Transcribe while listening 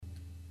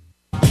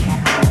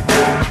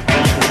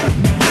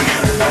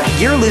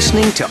You're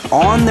listening to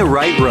On the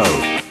Right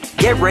Road.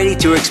 Get ready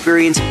to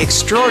experience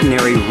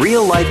extraordinary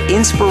real-life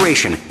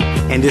inspiration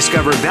and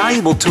discover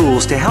valuable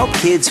tools to help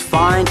kids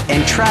find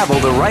and travel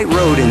the right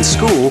road in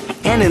school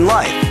and in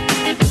life.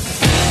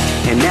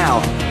 And now,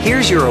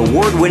 here's your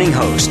award-winning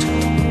host,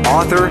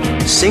 author,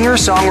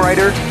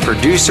 singer-songwriter,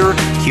 producer,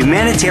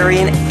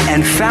 humanitarian,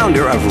 and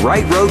founder of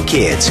Right Road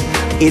Kids.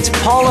 It's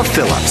Paula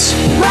Phillips.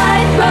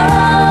 Right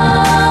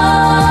Road.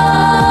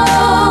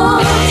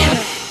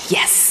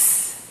 Yes.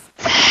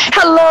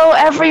 Hello,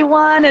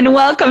 everyone, and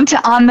welcome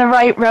to On the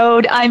Right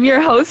Road. I'm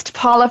your host,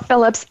 Paula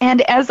Phillips,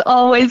 and as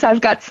always,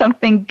 I've got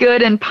something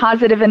good and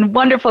positive and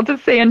wonderful to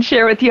say and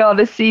share with you all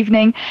this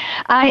evening.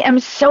 I am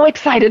so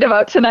excited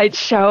about tonight's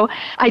show.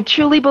 I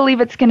truly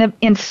believe it's going to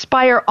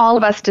inspire all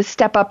of us to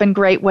step up in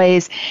great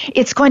ways.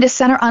 It's going to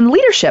center on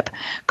leadership,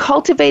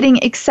 cultivating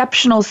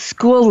exceptional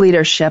school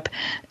leadership.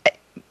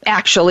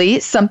 Actually,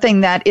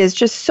 something that is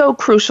just so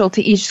crucial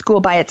to each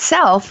school by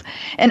itself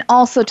and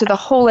also to the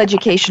whole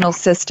educational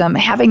system.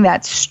 Having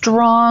that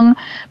strong,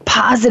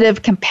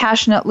 positive,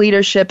 compassionate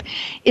leadership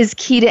is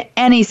key to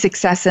any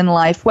success in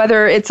life,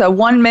 whether it's a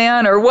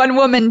one-man or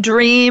one-woman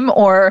dream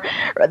or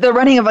the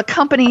running of a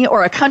company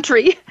or a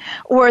country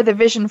or the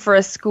vision for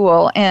a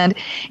school. And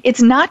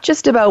it's not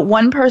just about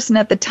one person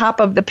at the top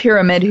of the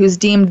pyramid who's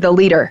deemed the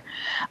leader.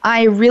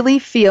 I really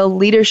feel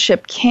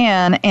leadership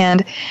can,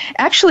 and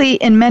actually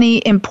in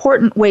many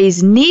important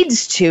ways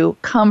needs to,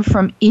 come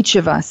from each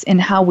of us in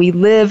how we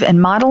live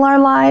and model our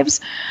lives,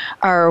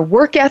 our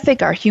work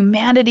ethic, our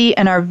humanity,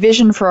 and our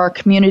vision for our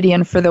community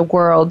and for the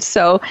world.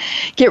 So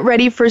get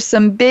ready for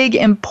some big,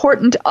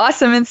 important,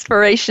 awesome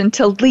inspiration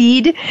to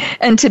lead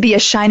and to be a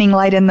shining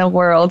light in the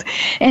world.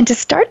 And to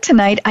start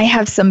tonight, I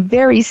have some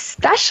very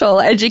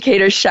special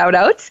educator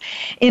shout-outs.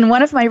 In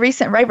one of my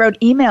recent Right Road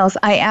emails,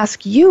 I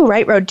asked you,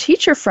 Right Road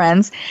teacher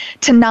friends,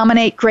 to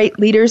nominate great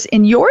leaders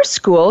in your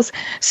schools.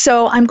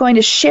 So I'm going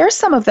to share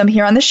some of them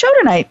here on the show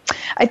tonight.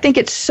 I think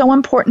it's so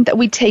important that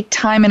we take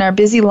time in our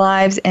busy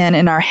lives and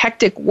in our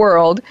hectic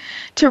world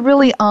to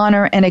really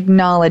honor and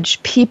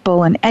acknowledge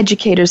people and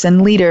educators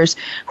and leaders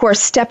who are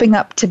stepping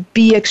up to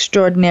be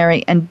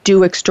extraordinary and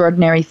do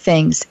extraordinary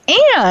things.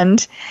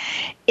 And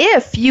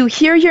if you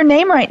hear your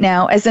name right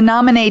now as a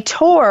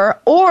nominator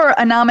or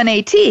a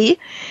nominatee,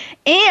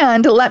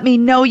 and let me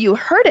know you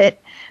heard it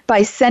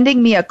by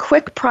sending me a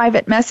quick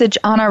private message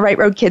on our Right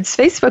Road Kids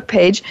Facebook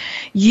page,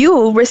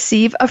 you'll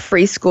receive a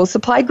free school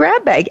supply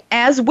grab bag,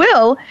 as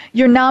will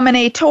your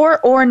nominator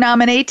or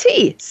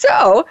nominatee.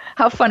 So,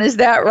 how fun is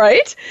that,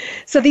 right?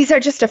 So these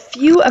are just a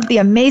few of the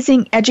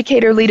amazing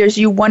educator leaders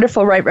you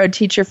wonderful Right Road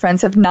teacher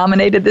friends have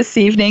nominated this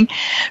evening.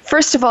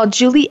 First of all,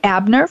 Julie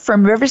Abner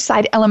from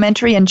Riverside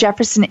Elementary in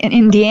Jefferson,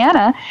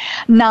 Indiana,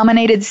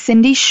 nominated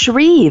Cindy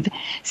Shreve.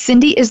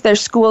 Cindy is their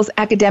school's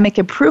academic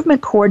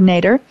improvement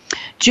coordinator.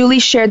 Julie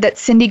shared that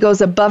Cindy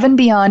goes above and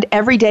beyond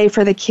every day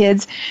for the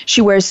kids.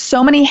 She wears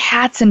so many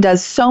hats and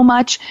does so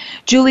much.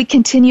 Julie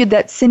continued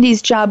that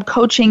Cindy's job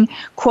coaching,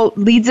 quote,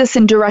 leads us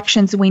in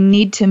directions we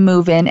need to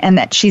move in, and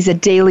that she's a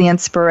daily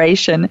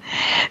inspiration.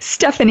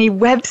 Stephanie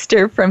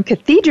Webster from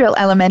Cathedral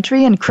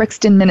Elementary in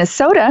Crookston,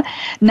 Minnesota,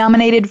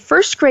 nominated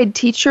first grade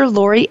teacher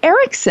Lori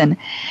Erickson.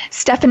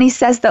 Stephanie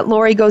says that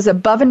Lori goes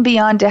above and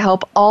beyond to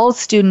help all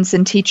students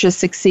and teachers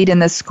succeed in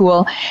the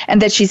school,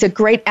 and that she's a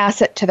great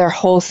asset to their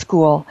whole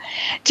school.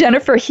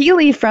 Jennifer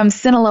Healy from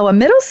Sinaloa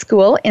Middle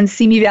School in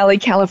Simi Valley,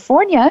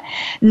 California,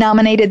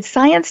 nominated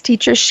science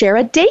teacher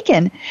Shara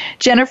Dakin.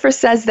 Jennifer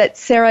says that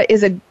Sarah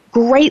is a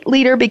great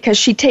leader because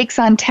she takes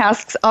on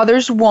tasks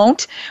others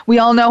won't. We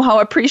all know how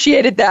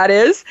appreciated that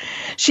is.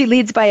 She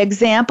leads by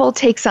example,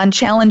 takes on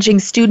challenging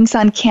students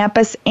on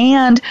campus,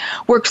 and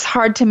works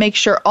hard to make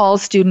sure all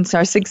students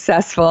are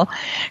successful.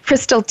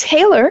 Crystal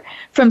Taylor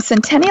from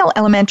Centennial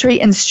Elementary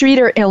in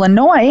Streator,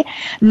 Illinois,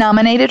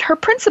 nominated her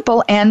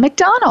principal, Ann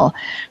McDonnell.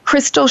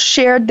 Crystal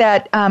shared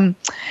that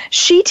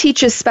she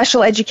teaches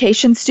special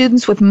education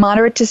students with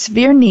moderate to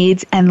severe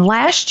needs, and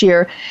last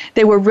year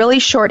they were really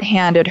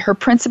shorthanded. Her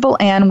principal,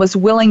 Ann, was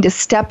willing to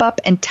step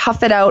up and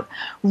tough it out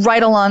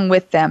right along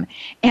with them.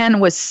 Ann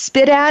was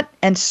spit at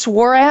and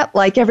swore at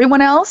like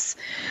everyone else,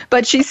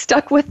 but she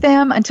stuck with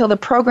them until the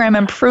program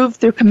improved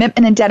through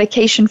commitment and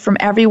dedication from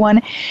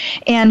everyone.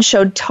 Ann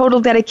showed total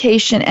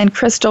dedication, and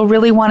Crystal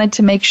really wanted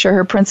to make sure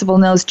her principal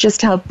knows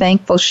just how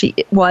thankful she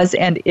was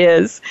and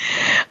is.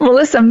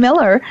 Melissa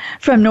Miller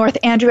from North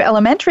Andrew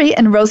Elementary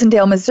in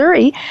Rosendale,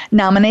 Missouri,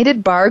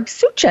 nominated Barb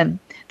Suchin,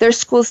 their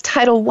school's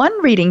Title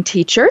reading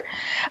teacher.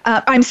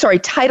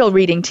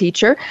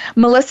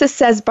 Melissa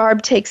says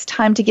Barb takes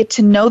time to get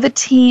to know the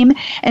team,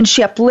 and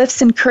she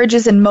uplifts,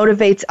 encourages, and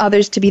motivates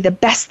others to be the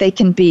best they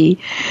can be.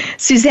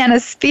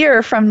 Susanna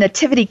Spear from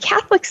Nativity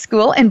Catholic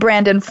School in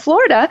Brandon,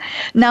 Florida,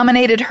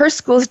 nominated her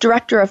school's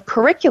Director of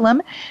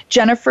Curriculum,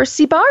 Jennifer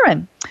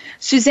Sebaran.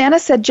 Susanna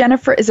said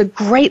Jennifer is a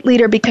great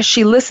leader because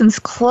she listens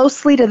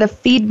closely to the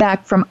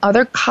feedback from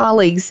other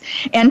colleagues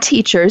and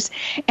teachers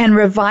and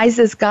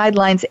revises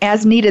guidelines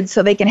as needed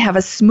so they can have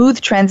a smooth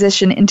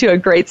transition into a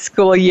great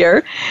school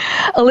year.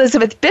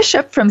 Elizabeth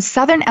Bishop from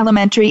Southern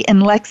Elementary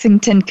in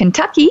Lexington,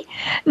 Kentucky,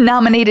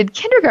 nominated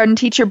kindergarten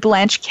teacher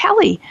Blanche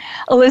Kelly.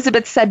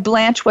 Elizabeth said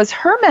Blanche was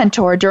her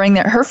mentor during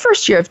her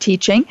first year of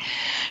teaching.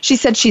 She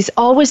said she's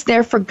always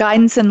there for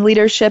guidance and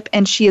leadership,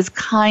 and she is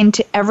kind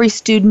to every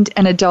student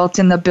and adult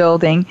in the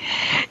building.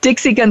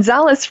 Dixie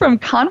Gonzalez from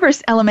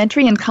Converse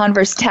Elementary in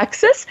Converse,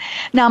 Texas,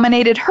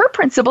 nominated her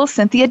principal,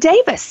 Cynthia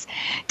Davis.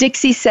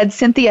 Dixie said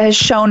Cynthia has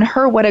shown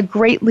her what a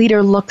great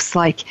leader looks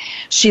like.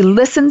 She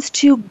listens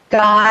to,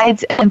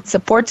 guides, and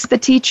supports the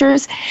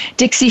teachers.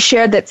 Dixie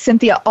shared that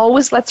Cynthia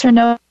always lets her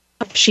know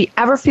if she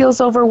ever feels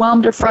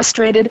overwhelmed or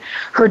frustrated,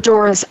 her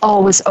door is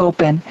always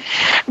open.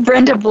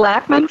 Brenda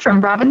Blackman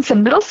from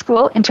Robinson Middle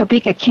School in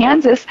Topeka,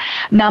 Kansas,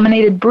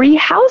 nominated Bree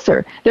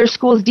Hauser, their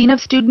school's Dean of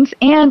Students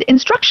and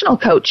instructional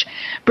coach.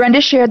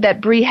 Brenda shared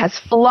that Bree has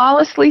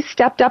flawlessly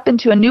stepped up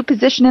into a new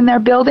position in their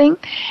building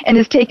and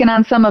has taken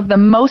on some of the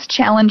most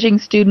challenging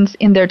students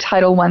in their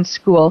Title I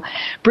school.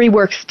 Bree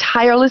works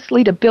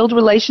tirelessly to build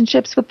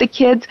relationships with the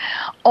kids,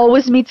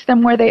 always meets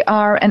them where they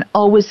are, and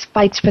always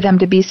fights for them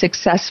to be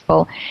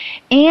successful.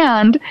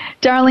 And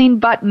Darlene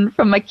Button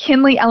from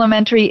McKinley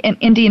Elementary in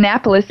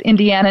Indianapolis,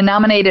 Indiana,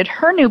 nominated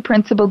her new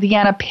principal,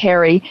 Deanna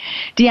Perry.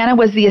 Deanna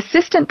was the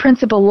assistant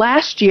principal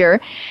last year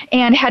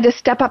and had to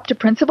step up to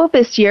principal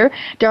this year.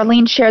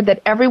 Darlene shared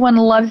that everyone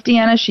loves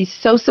Deanna. She's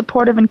so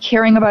supportive and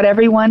caring about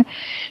everyone.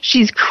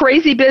 She's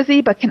crazy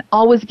busy, but can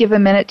always give a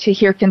minute to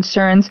hear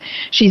concerns.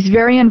 She's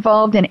very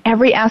involved in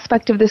every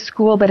aspect of the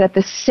school, but at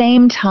the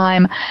same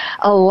time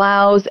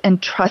allows and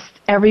trusts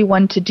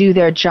everyone to do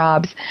their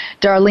jobs.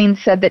 Darlene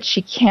said that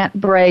she can't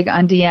brag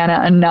on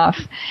Deanna enough.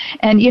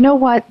 And you know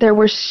what? There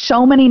were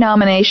so many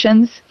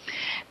nominations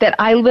that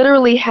I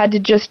literally had to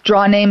just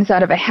draw names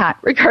out of a hat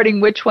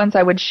regarding which ones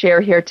I would share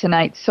here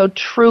tonight. So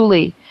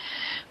truly,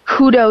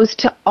 kudos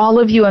to all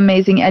of you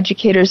amazing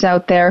educators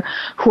out there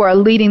who are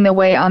leading the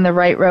way on the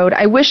right road.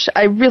 I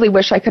really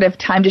wish I could have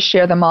time to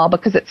share them all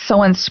because it's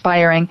so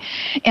inspiring.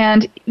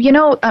 And, you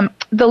know,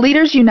 the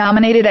leaders you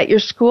nominated at your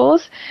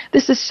schools,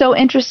 this is so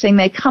interesting.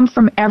 They come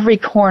from every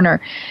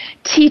corner.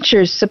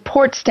 Teachers,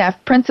 support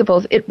staff,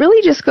 principals. It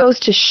really just goes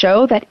to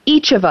show that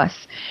each of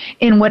us,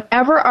 in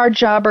whatever our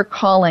job or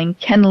calling,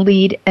 can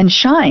lead and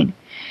shine.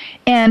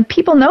 And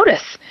people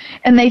notice,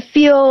 and they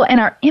feel and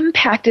are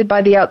impacted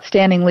by the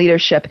outstanding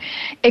leadership.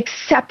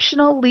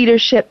 Exceptional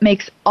leadership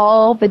makes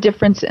all the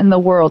difference in the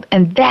world,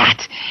 and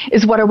that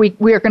is what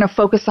we are going to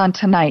focus on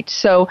tonight.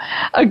 So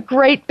a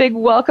great big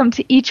welcome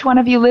to each one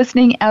of you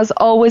listening. As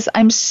always,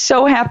 I'm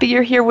so happy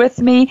you're here with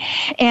me,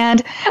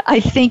 and I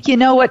think you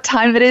know what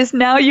time it is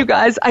now, you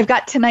guys. I've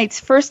got tonight's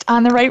first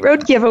On the Right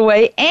Road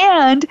giveaway,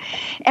 and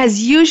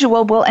as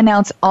usual, we'll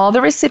announce all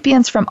the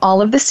recipients from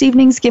all of this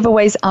evening's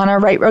giveaways on our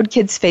Right Road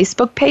Kids Facebook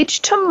page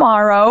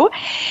tomorrow,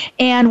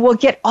 and we'll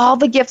get all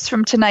the gifts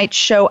from tonight's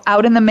show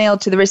out in the mail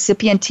to the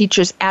recipient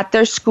teachers at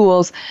their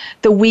schools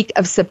the week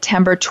of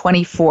September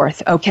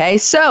 24th, okay?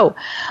 So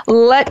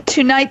let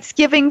tonight's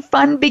giving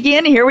fun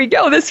begin. Here we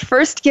go. This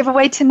first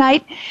giveaway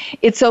tonight,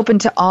 it's open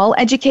to all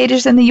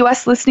educators in the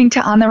U.S. listening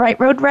to On the Right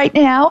Road right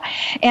now.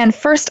 And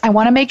first, I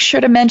want to make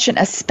sure to mention,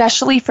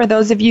 especially for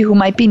those of you who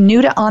might be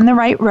new to On the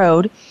Right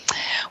Road,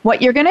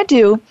 what you're going to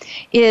do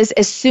is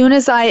as soon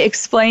as I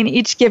explain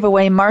each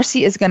giveaway,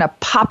 Marcy is going to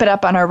pop it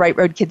up on our Right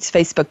Road Kids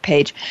Facebook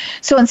page.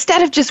 So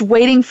instead of just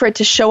waiting for it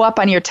to show up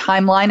on your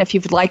timeline, if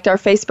you've liked our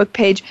Facebook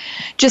page,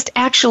 just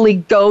actually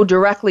go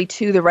directly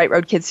to the Right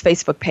Road Kids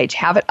Facebook page.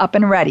 Have it up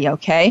and ready,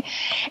 okay?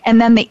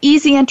 And then the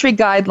easy entry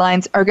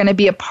guidelines are going to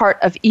be a part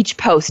of each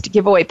post,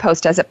 giveaway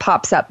post as it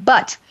pops up.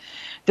 But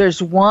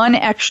there's one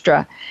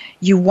extra.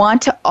 You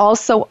want to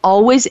also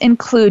always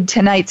include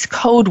tonight's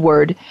code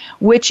word,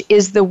 which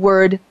is the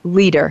word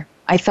leader.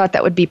 I thought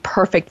that would be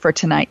perfect for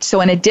tonight.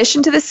 So in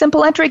addition to the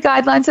simple entry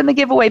guidelines and the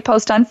giveaway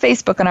post on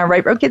Facebook, on our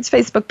Right Road Kids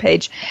Facebook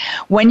page,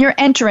 when you're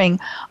entering,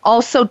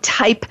 also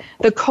type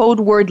the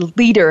code word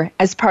leader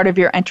as part of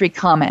your entry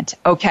comment,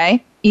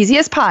 okay? Easy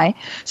as pie.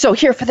 So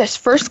here for this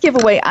first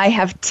giveaway, I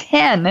have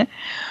 10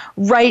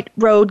 Right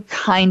Road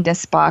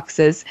Kindness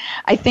boxes.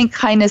 I think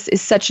kindness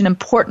is such an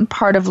important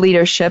part of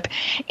leadership,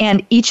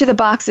 and each of the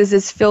boxes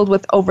is filled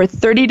with over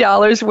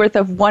 $30 worth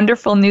of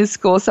wonderful new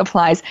school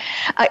supplies.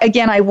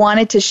 Again, I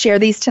wanted to share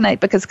these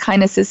tonight because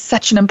kindness is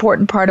such an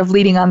important part of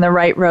leading on the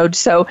right road.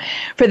 So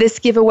for this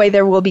giveaway,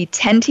 there will be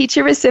 10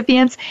 teacher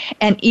recipients,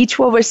 and each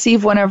will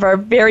receive one of our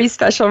very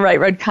special Right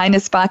Road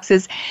Kindness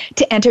boxes.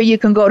 To enter, you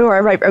can go to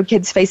our Right Road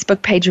Kids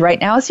Facebook page right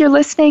now as you're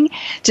listening.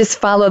 Just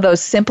follow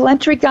those simple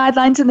entry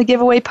guidelines in the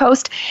giveaway post,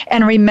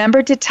 and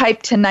remember to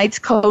type tonight's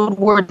code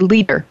word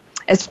leader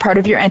as part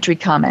of your entry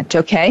comment,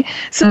 okay?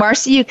 So,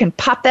 Marcy, you can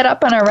pop that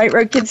up on our Right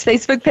Road Kids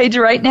Facebook page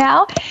right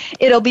now.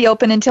 It'll be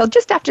open until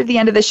just after the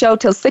end of the show,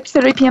 till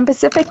 6:30 p.m.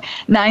 Pacific,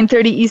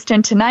 9:30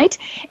 Eastern tonight,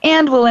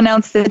 and we'll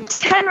announce the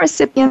 10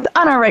 recipients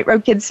on our Right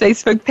Road Kids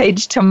Facebook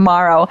page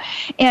tomorrow.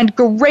 And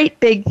great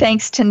big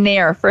thanks to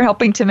Nair for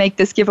helping to make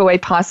this giveaway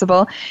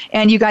possible.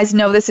 And you guys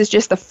know this is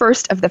just the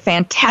first of the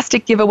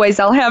fantastic giveaways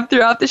I'll have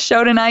throughout the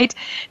show tonight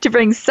to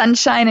bring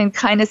sunshine and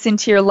kindness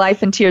into your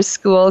life and to your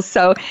schools.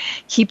 So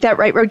keep that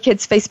Right Road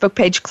Kids Facebook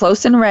page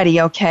close and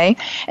ready, okay?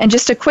 And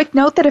just a quick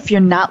note that if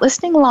you're not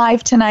listening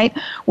live tonight,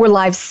 we're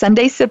live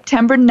Sunday,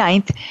 September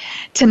 9th.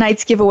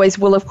 Tonight's giveaways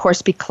will, of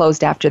course, be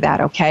closed after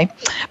that, okay?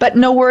 But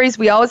no worries,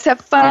 we always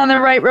have fun on the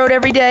right road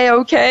every day,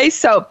 okay?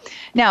 So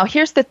now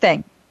here's the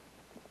thing.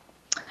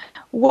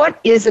 What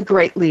is a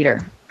great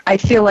leader? I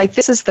feel like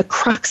this is the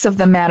crux of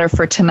the matter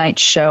for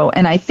tonight's show,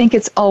 and I think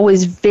it's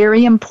always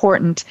very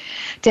important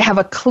to have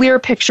a clear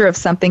picture of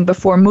something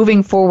before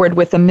moving forward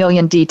with a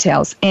million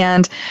details.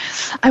 And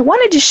I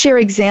wanted to share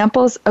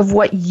examples of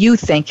what you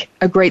think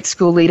a great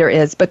school leader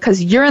is,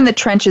 because you're in the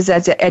trenches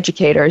as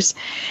educators,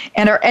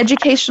 and our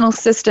educational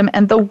system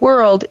and the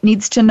world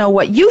needs to know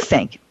what you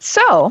think.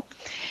 So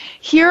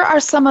here are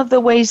some of the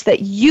ways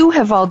that you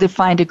have all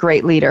defined a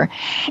great leader.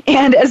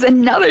 And as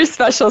another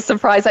special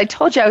surprise, I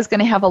told you I was going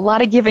to have a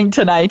lot of giving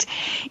tonight.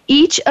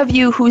 Each of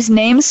you whose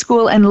name,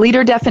 school, and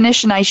leader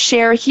definition I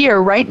share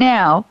here right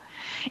now,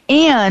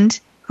 and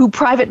who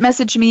private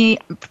messages me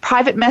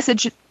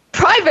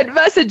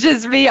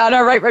on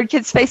our Right Road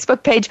Kids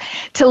Facebook page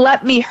to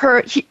let me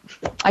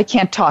I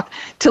can't talk.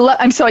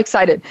 I'm so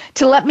excited.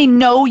 To let me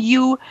know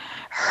you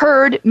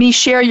heard me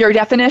share your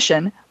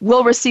definition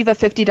will receive a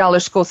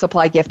 $50 school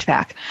supply gift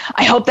pack.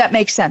 I hope that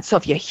makes sense. So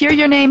if you hear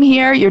your name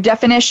here, your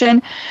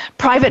definition,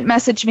 private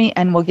message me,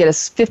 and we'll get a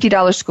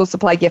 $50 school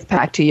supply gift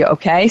pack to you,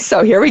 okay?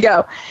 So here we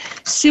go.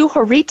 Sue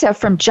Horita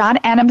from John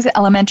Adams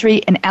Elementary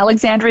in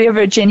Alexandria,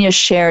 Virginia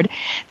shared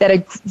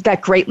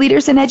that great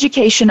leaders in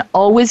education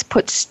always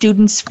put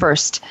students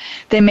first.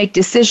 They make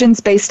decisions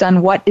based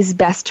on what is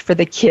best for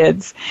the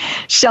kids.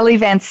 Shelley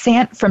Van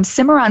Sant from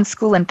Cimarron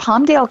School in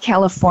Palmdale,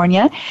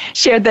 California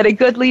shared that a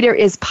good leader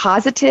is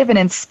positive and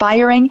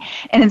inspiring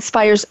and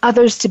inspires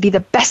others to be the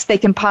best they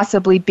can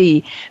possibly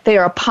be. They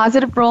are a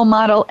positive role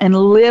model and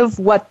live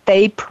what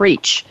they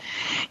preach.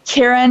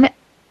 Karen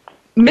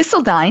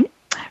Misseldine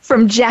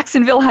from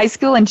Jacksonville High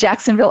School in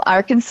Jacksonville,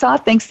 Arkansas,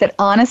 thinks that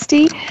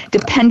honesty,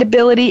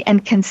 dependability,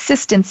 and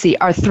consistency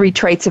are 3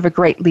 traits of a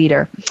great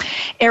leader.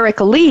 Eric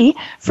Lee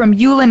from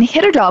Ullin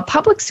Hitterdal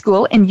Public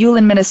School in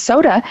Ullin,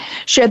 Minnesota,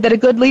 shared that a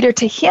good leader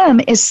to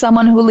him is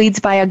someone who leads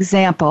by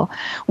example,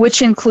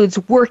 which includes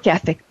work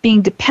ethic,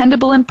 being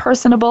dependable and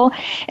personable,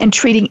 and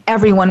treating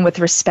everyone with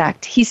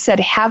respect. He said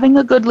having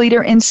a good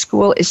leader in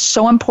school is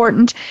so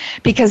important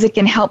because it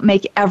can help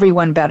make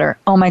everyone better.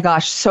 Oh my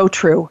gosh, so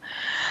true.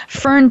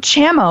 Fern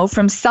Chamo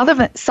from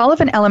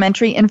Sullivan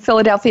Elementary in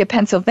Philadelphia,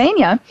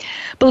 Pennsylvania,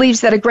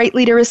 believes that a great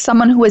leader is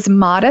someone who is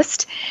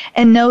modest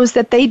and knows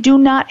that they do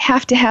not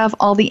have to have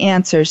all the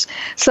answers,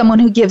 someone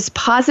who gives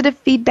positive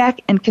feedback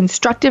and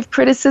constructive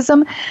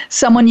criticism,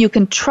 someone you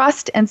can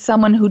trust, and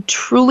someone who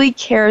truly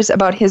cares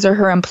about his or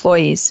her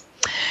employees.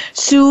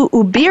 Sue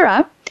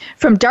Ubira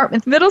from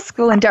Dartmouth Middle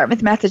School in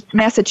Dartmouth,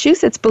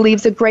 Massachusetts,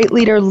 believes a great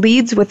leader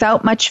leads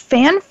without much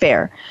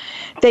fanfare.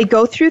 They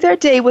go through their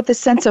day with a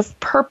sense of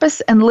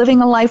purpose and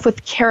living a life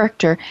with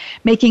character,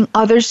 making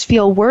others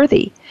feel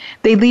worthy.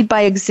 They lead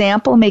by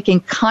example,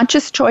 making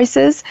conscious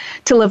choices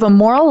to live a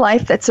moral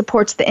life that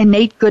supports the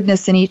innate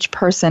goodness in each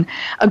person.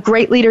 A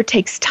great leader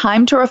takes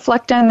time to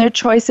reflect on their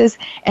choices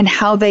and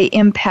how they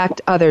impact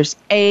others.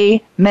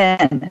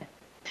 Amen.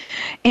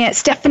 And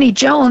Stephanie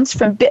Jones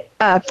from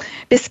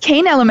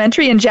Biscayne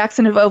Elementary in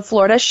Jacksonville,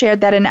 Florida,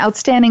 shared that an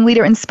outstanding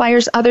leader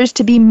inspires others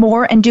to be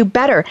more and do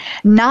better,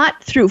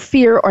 not through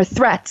fear or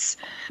threats,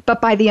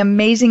 but by the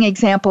amazing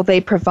example they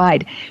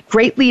provide.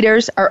 Great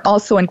leaders are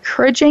also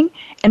encouraging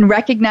and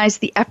recognize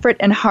the effort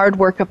and hard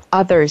work of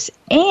others.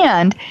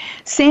 And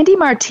Sandy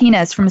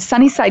Martinez from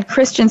Sunnyside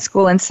Christian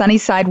School in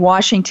Sunnyside,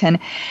 Washington,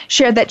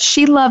 shared that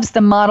she loves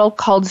the model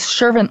called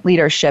servant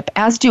leadership,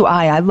 as do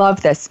I. I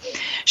love this.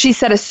 She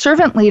said a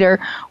servant leader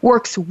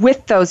works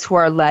with those who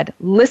are led,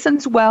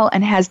 listens well,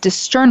 and has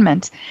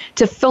discernment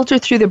to filter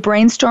through the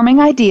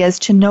brainstorming ideas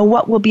to know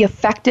what will be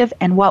effective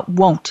and what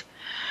won't.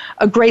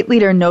 A great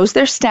leader knows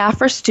their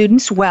staff or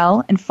students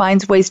well and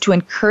finds ways to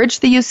encourage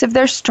the use of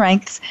their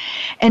strengths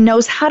and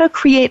knows how to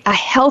create a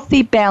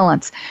healthy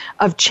balance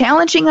of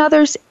challenging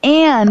others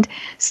and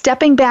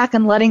stepping back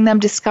and letting them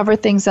discover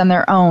things on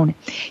their own.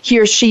 He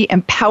or she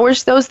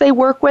empowers those they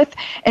work with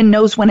and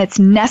knows when it's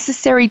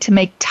necessary to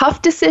make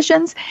tough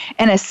decisions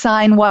and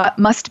assign what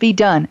must be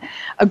done.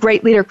 A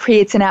great leader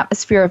creates an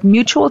atmosphere of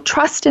mutual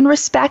trust and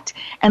respect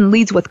and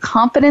leads with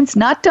confidence,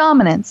 not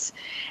dominance,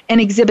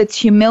 and exhibits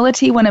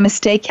humility when a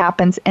mistake happens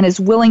and is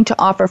willing to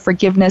offer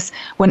forgiveness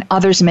when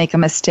others make a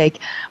mistake.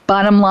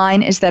 Bottom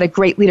line is that a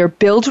great leader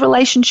builds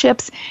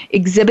relationships,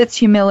 exhibits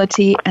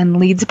humility, and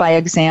leads by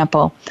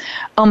example.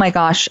 Oh my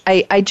gosh,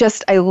 I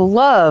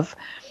love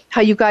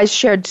how you guys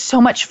shared so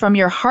much from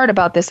your heart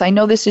about this. I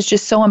know this is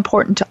just so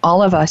important to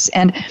all of us.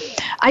 And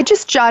I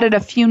just jotted a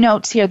few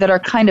notes here that are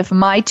kind of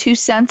my 2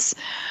 cents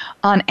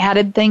on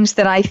added things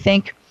that I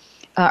think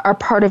are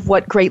part of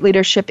what great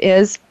leadership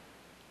is.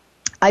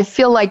 I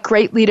feel like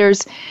great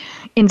leaders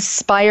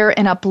inspire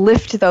and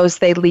uplift those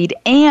they lead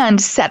and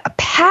set a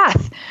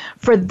path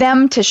for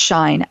them to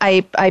shine.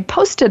 I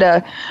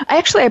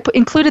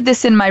included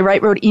this in my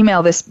Right Road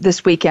email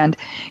this weekend.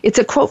 It's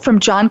a quote from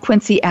John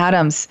Quincy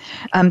Adams.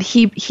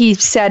 He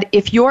said,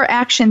 "If your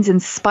actions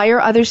inspire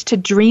others to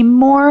dream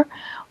more,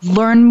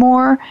 learn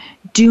more,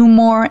 do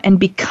more, and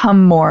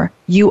become more,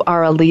 you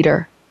are a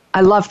leader."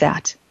 I love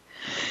that.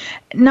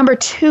 Number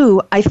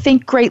 2, I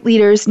think great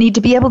leaders need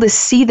to be able to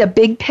see the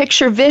big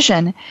picture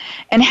vision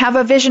and have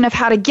a vision of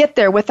how to get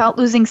there without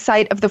losing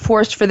sight of the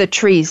forest for the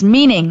trees,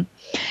 meaning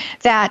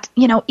that,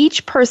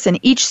 each person,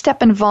 each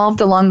step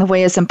involved along the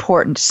way is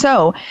important.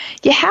 So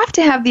you have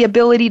to have the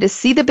ability to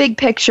see the big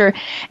picture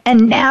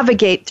and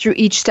navigate through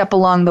each step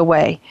along the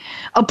way,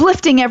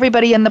 uplifting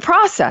everybody in the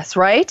process,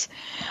 right?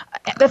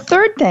 The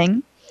third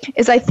thing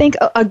is I think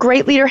a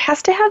great leader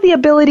has to have the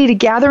ability to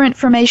gather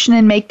information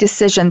and make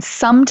decisions,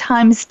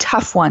 sometimes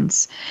tough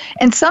ones.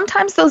 And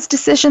sometimes those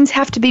decisions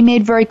have to be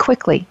made very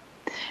quickly.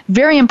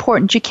 Very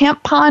important. You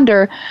can't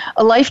ponder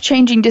a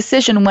life-changing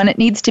decision when it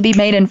needs to be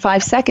made in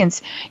 5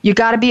 seconds. You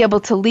got to be able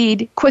to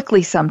lead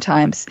quickly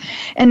sometimes.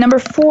 And number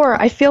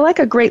 4, I feel like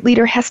a great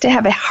leader has to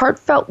have a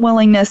heartfelt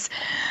willingness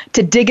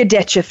to dig a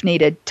ditch if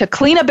needed, to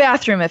clean a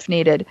bathroom if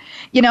needed.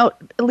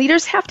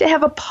 Leaders have to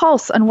have a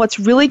pulse on what's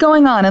really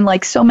going on. And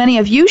like so many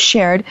of you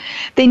shared,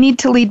 they need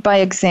to lead by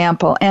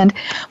example. And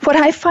what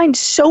I find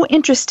so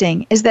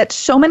interesting is that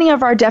so many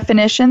of our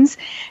definitions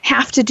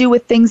have to do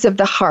with things of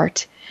the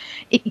heart.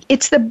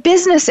 It's the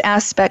business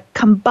aspect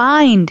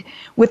combined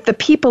with the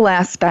people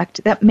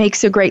aspect that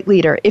makes a great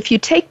leader. If you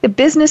take the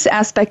business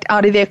aspect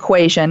out of the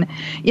equation,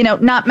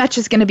 not much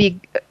is going to be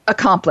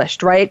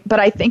accomplished, right? But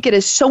I think it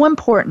is so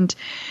important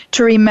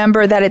to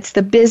remember that it's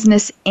the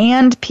business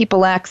and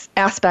people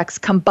aspects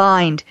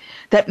combined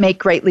that make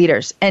great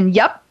leaders. And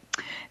yep,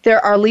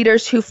 there are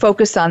leaders who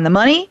focus on the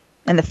money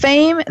and the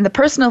fame and the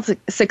personal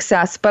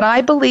success, but I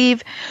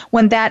believe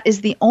when that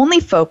is the only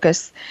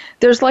focus,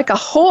 there's like a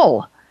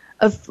hole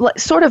of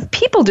sort of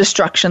people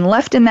destruction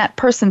left in that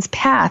person's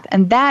path,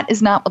 and that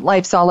is not what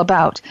life's all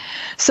about.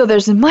 So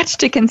there's much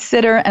to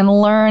consider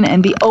and learn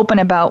and be open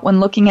about when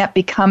looking at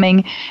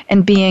becoming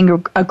and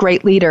being a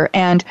great leader.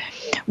 And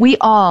we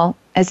all,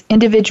 as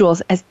individuals,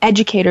 as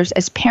educators,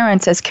 as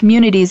parents, as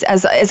communities,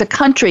 as a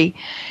country,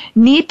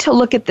 need to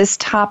look at this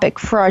topic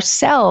for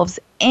ourselves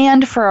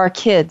and for our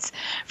kids,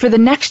 for the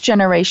next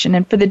generation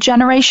and for the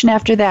generation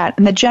after that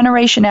and the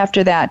generation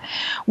after that.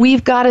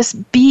 We've got to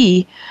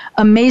be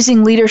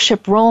amazing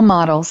leadership role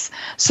models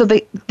so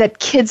that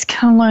kids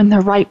can learn the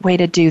right way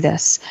to do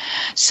this.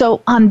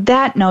 So on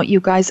that note, you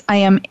guys, I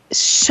am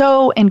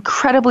so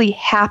incredibly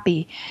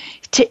happy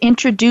to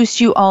introduce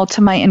you all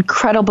to my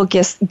incredible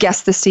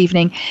guest this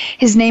evening.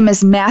 His name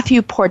is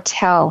Matthew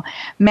Portell.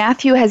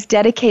 Matthew has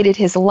dedicated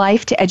his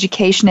life to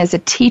education as a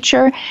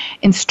teacher,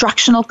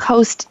 instructional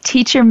coach,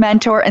 teacher,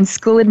 mentor, and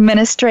school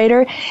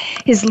administrator.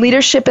 His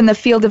leadership in the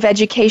field of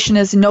education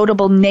is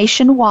notable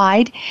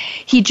nationwide.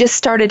 He just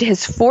started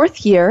his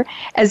 4th year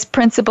as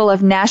principal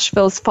of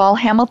Nashville's Fall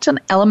Hamilton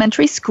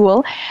Elementary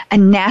School, a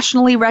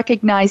nationally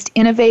recognized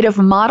innovative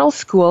model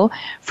school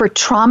for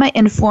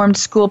trauma-informed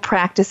school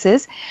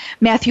practices.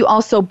 Matthew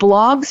also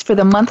blogs for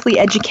the monthly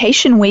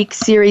Education Week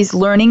series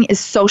Learning is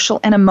Social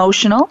and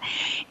Emotional.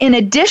 In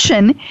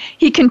addition,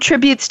 he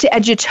contributes to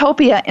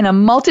Edutopia in a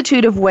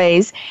multitude of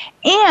ways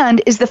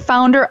and is the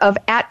founder of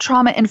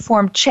 @Trauma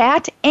Informed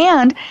Chat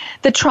and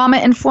the Trauma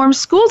Informed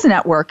Schools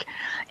Network.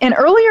 And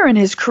earlier in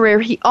his career,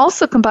 he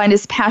also combined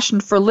his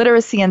passion for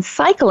literacy and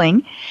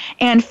cycling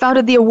and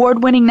founded the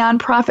award-winning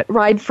nonprofit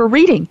Ride for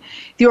Reading.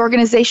 The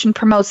organization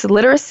promotes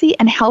literacy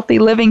and healthy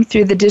living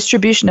through the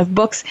distribution of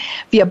books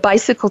via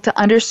bicycle to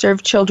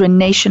underserved children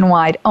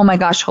nationwide. Oh my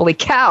gosh, holy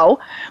cow.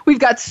 We've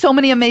got so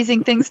many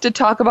amazing things to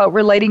talk about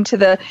relating to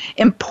the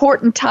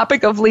important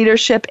topic of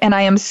leadership, and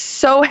I am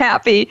so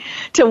happy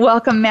to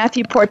welcome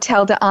Matthew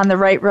Portell to On the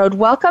Right Road.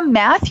 Welcome,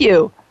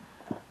 Matthew.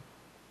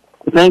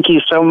 Thank you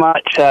so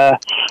much.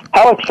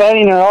 How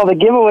exciting are all the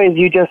giveaways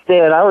you just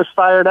did? I was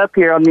fired up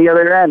here on the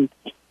other end.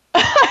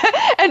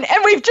 And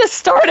we've just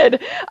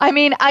started. I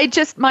mean,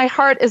 my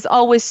heart is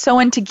always so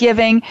into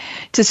giving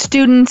to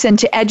students and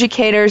to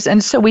educators,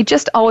 and so we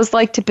just always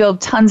like to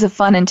build tons of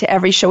fun into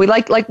every show. We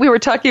like we were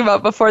talking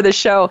about before the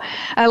show,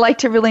 I like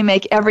to really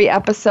make every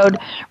episode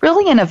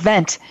really an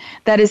event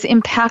that is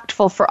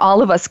impactful for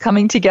all of us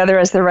coming together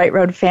as the Right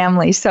Road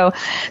family. So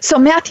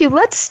Matthew,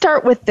 let's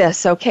start with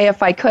this, okay,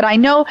 if I could. I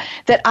know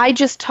that I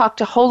just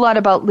talked a whole lot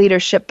about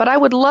leadership, but I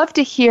would love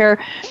to hear,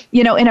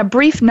 in a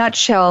brief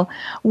nutshell,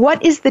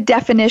 what is the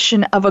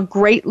definition of a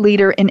great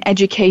leader in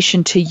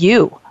education to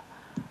you?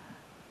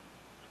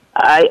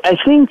 I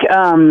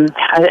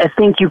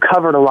think you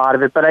covered a lot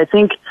of it, but I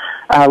think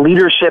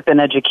leadership in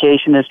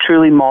education is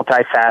truly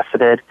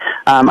multifaceted.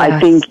 I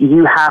think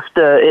you have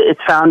to,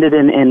 it's founded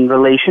in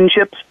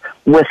relationships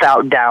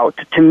without doubt.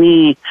 To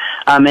me,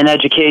 in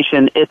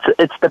education,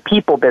 it's the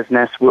people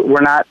business.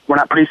 We're not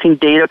producing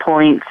data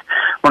points.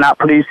 We're not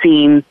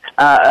producing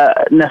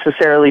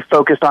necessarily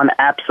focused on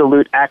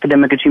absolute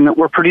academic achievement.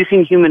 We're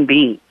producing human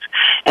beings.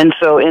 And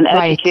so in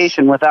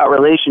education, without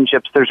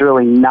relationships, there's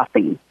really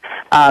nothing.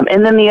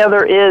 And then the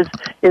other is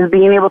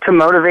being able to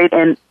motivate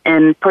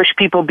and push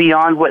people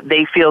beyond what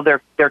they feel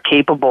they're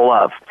capable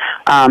of.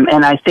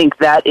 And I think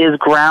that is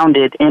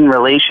grounded in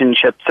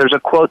relationships. There's a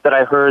quote that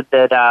I heard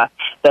that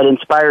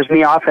inspires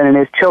me often, and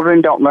is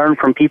children don't learn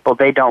from people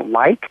they don't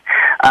like.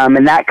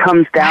 And that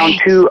comes down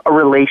to a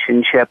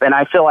relationship. And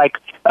I feel like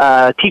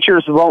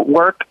teachers won't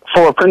work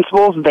for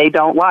principals they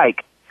don't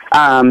like.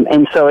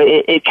 And so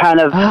it kind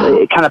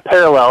of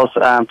parallels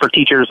for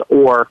teachers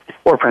or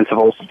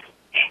principals.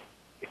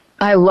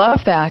 I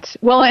love that.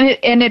 Well,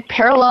 and it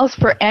parallels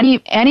for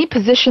any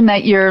position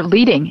that you're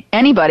leading,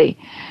 anybody.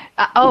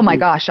 Oh my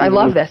gosh, I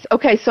love this.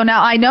 Okay, so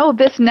now I know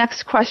this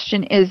next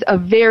question is a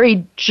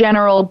very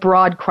general,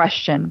 broad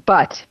question,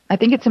 but I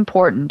think it's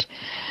important.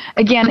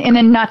 Again, in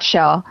a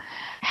nutshell,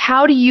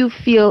 how do you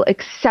feel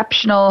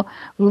exceptional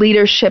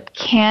leadership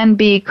can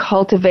be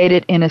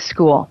cultivated in a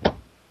school?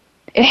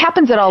 It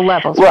happens at all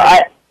levels. Well,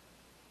 right?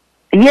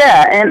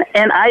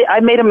 I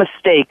made a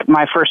mistake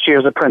my first year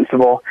as a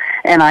principal,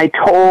 and I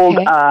told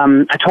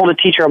a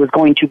teacher I was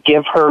going to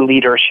give her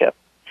leadership.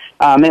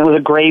 It was a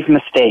grave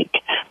mistake.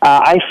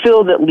 I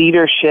feel that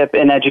leadership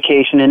in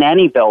education in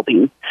any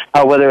building,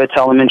 whether it's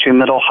elementary,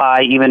 middle,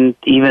 high, even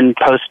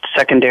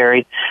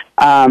post-secondary,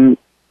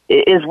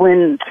 is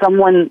when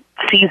someone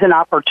sees an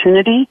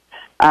opportunity,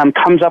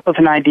 comes up with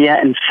an idea,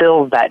 and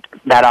fills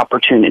that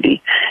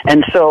opportunity.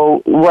 And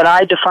so what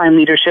I define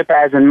leadership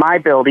as in my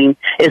building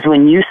is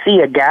when you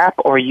see a gap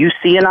or you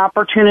see an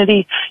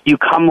opportunity, you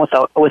come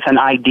with an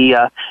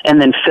idea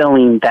and then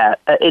filling that.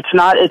 It's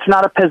not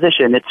a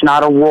position. It's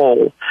not a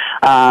role.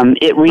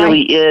 It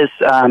really is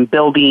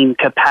building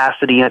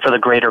capacity for the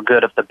greater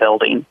good of the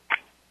building.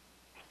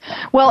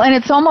 Well, and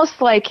it's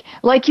almost like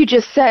you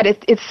just said,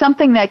 it's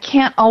something that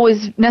can't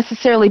always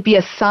necessarily be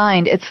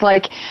assigned. It's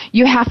like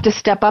you have to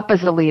step up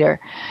as a leader,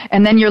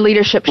 and then your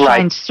leadership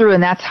shines through,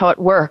 and that's how it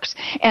works.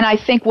 And I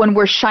think when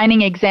we're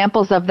shining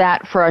examples of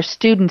that for our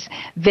students,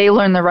 they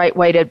learn the right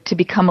way to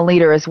become a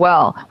leader as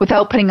well,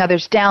 without putting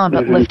others down,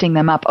 but lifting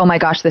them up. Oh my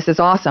gosh, this is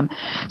awesome.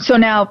 So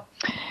now,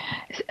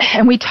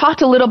 and we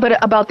talked a little bit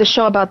about the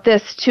show about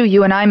this too,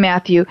 you and I,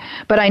 Matthew,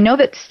 but I know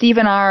that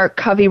Stephen R.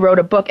 Covey wrote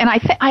a book, and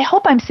I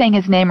hope I'm saying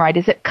his name right.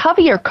 Is it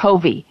Covey or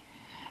Covey?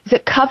 Is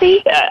it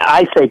Covey?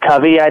 I say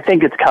Covey. I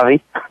think it's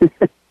Covey.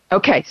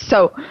 Okay,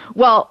 so,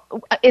 well,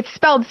 it's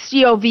spelled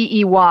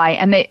Covey,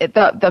 and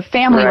the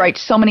family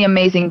writes so many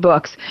amazing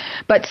books.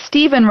 But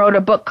Stephen wrote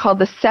a book called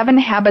The 7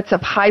 Habits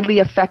of Highly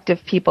Effective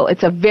People.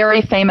 It's a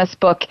very famous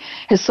book,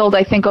 has sold,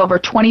 I think, over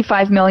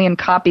 25 million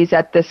copies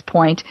at this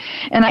point.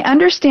 And I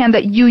understand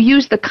that you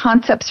use the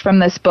concepts from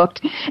this book,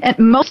 and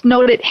most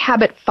noted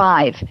Habit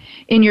 5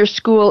 in your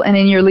school and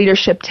in your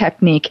leadership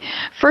technique.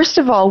 First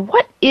of all,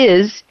 what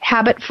is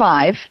Habit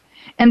 5?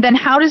 And then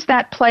how does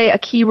that play a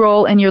key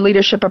role in your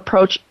leadership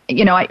approach,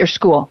 at your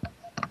school?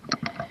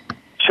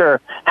 Sure.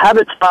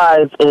 Habit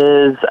 5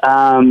 is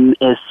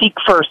seek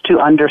first to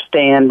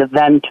understand,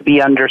 then to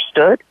be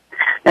understood.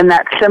 And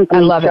that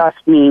simply just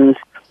means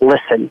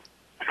listen.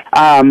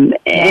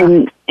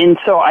 And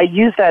so I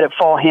use that at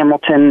Fall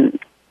Hamilton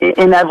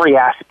in every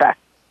aspect.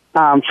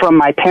 From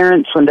my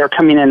parents when they're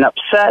coming in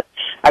upset,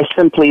 I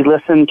simply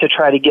listen to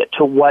try to get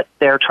to what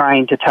they're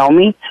trying to tell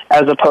me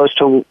as opposed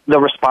to the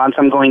response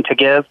I'm going to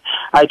give.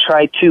 I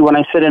try to, when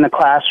I sit in a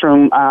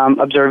classroom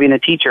observing a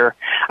teacher,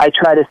 I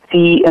try to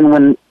see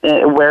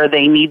where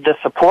they need the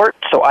support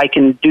so I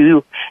can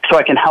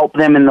help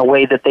them in the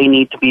way that they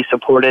need to be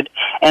supported.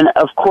 And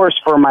of course,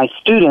 for my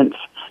students,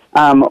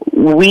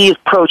 we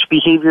approach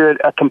behavior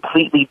a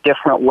completely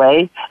different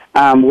way,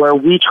 where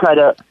we try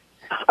to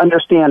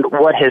understand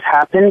what has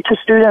happened to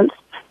students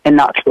and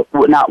not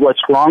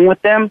what's wrong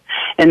with them.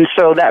 And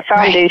so that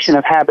foundation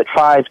of Habit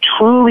 5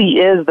 truly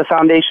is the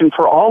foundation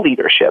for all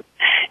leadership,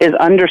 is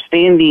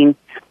understanding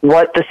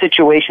what the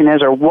situation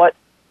is or what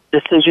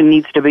decision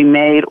needs to be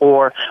made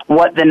or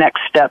what the next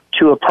step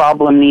to a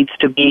problem needs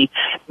to be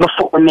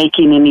before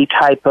making any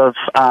type of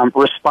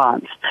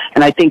response.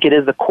 And I think it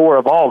is the core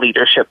of all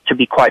leadership, to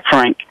be quite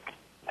frank.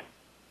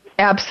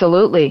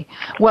 Absolutely.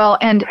 Well,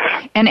 and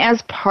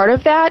as part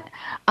of that,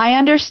 I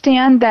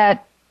understand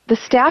that the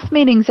staff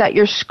meetings at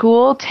your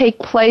school take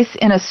place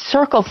in a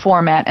circle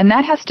format, and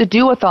that has to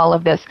do with all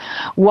of this.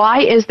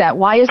 Why is that?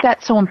 Why is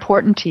that so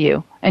important to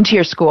you and to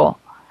your school?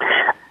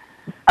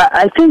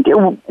 I think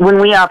when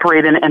we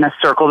operate in a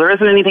circle, there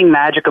isn't anything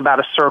magic about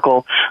a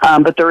circle,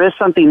 but there is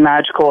something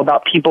magical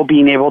about people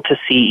being able to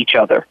see each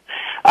other.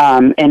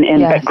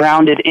 And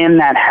grounded in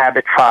that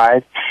Habit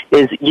 5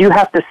 is you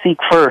have to seek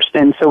first.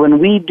 And so when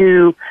we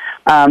do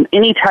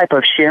any type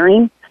of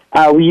sharing,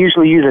 we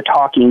usually use a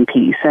talking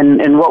piece.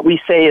 And what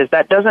we say is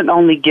that doesn't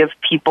only give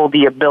people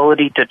the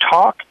ability to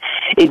talk,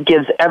 it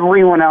gives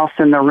everyone else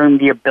in the room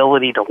the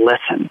ability to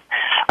listen.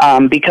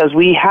 Because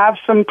we have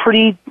some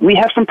pretty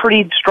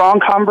strong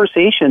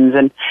conversations,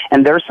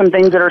 and there's some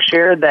things that are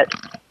shared that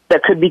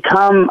could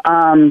become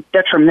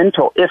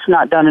detrimental if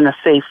not done in a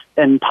safe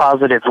and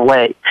positive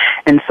way.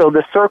 And so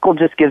the circle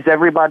just gives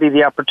everybody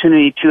the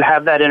opportunity to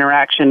have that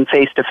interaction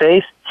face to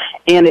face,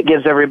 and it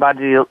gives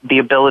everybody the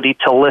ability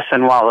to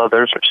listen while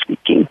others are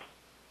speaking.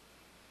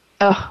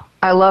 Oh,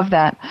 I love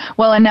that.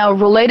 Well, and now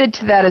related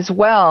to that as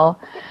well,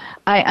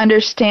 I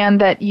understand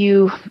that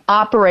you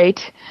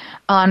operate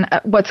on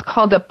what's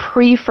called a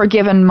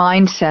pre-forgiven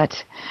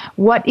mindset.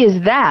 What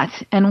is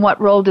that, and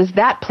what role does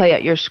that play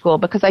at your school?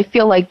 Because I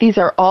feel like these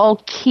are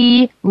all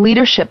key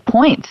leadership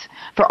points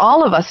for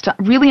all of us to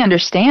really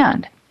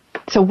understand.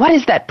 So what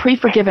is that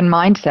pre-forgiven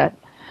mindset?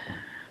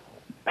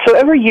 So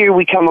every year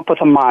we come up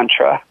with a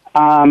mantra.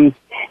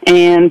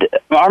 And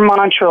our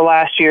mantra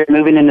last year,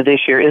 moving into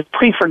this year, is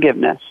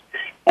pre-forgiveness.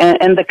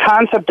 And the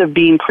concept of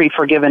being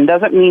pre-forgiven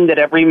doesn't mean that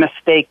every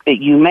mistake that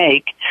you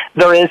make,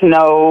 there is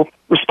no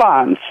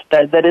response.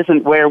 That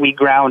isn't where we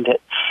ground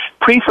it.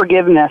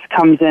 Pre-forgiveness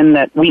comes in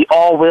that we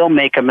all will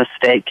make a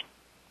mistake.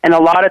 And a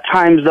lot of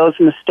times those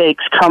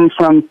mistakes come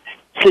from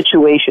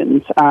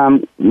situations.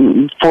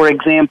 For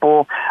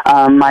example,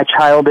 my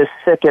child is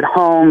sick at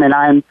home and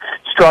I'm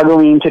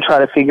struggling to try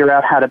to figure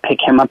out how to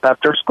pick him up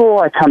after school.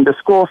 I come to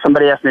school,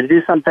 somebody asks me to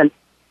do something,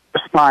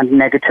 respond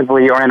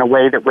negatively or in a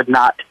way that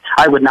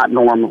I would not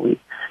normally.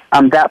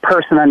 That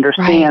person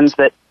understands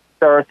that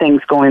there are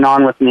things going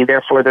on with me,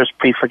 therefore there's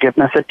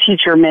pre-forgiveness. A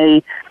teacher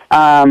may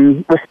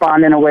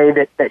respond in a way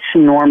that she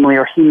normally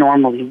or he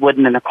normally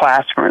wouldn't in a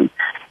classroom.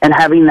 And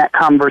having that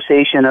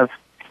conversation of,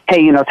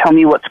 hey, tell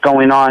me what's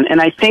going on.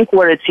 And I think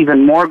where it's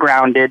even more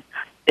grounded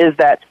is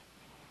that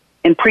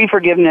in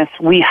pre-forgiveness,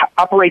 we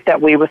operate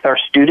that way with our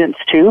students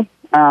too.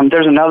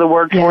 There's another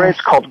word for it.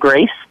 It's called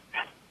grace.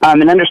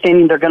 And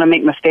understanding they're going to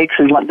make mistakes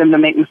and let them to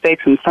make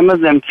mistakes. And some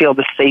of them feel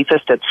the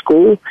safest at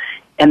school,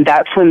 and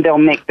that's when they'll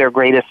make their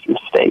greatest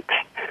mistakes.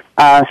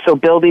 So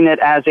building it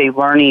as a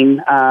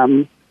learning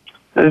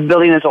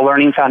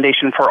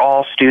foundation for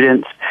all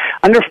students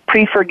under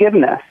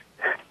pre-forgiveness.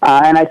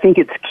 And I think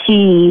it's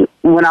key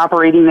when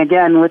operating,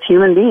 again, with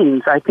human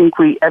beings. I think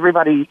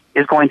everybody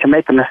is going to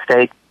make a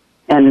mistake,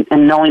 and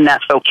knowing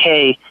that's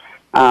okay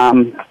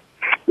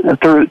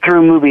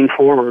through moving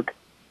forward.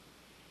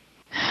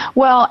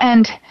 Well,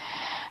 and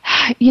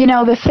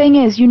the thing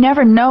is, you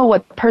never know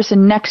what the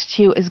person next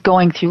to you is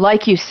going through.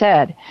 Like you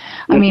said,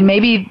 I mean,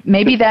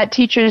 maybe that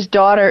teacher's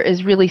daughter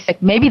is really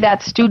sick. Maybe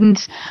that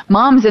student's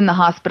mom's in the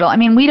hospital. I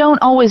mean, we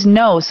don't always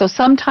know. So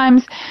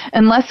sometimes,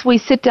 unless we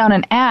sit down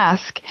and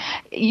ask,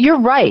 you're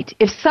right.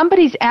 If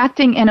somebody's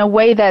acting in a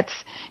way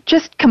that's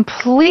just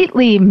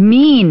completely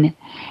mean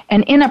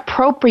and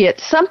inappropriate,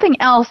 something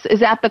else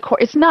is at the core.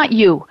 It's not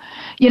you.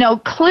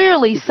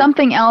 Clearly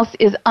something else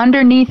is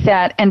underneath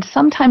that, and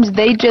sometimes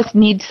they just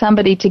need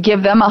somebody to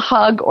give them a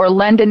hug or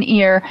lend an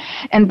ear,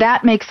 and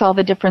that makes all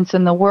the difference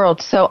in the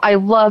world. So I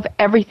love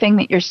everything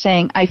that you're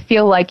saying. I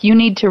feel like you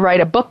need to write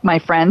a book, my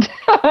friend.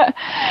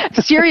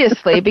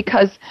 Seriously,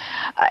 because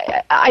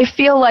I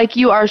feel like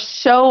you are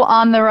so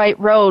on the right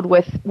road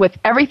with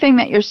everything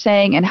that you're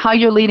saying and how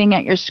you're leading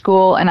at your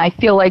school, and I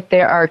feel like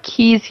there are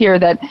keys here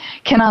that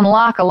can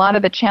unlock a lot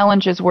of the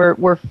challenges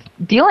we're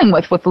dealing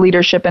with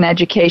leadership and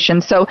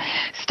education. So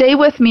stay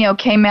with me,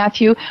 okay,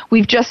 Matthew?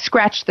 We've just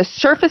scratched the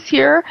surface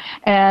here,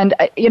 and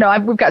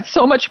we've got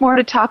so much more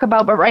to talk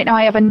about, but right now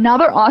I have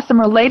another awesome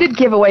related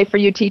giveaway for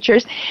you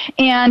teachers,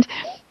 and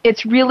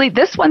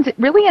this one's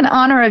really in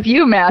honor of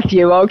you,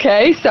 Matthew,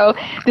 okay? So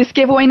this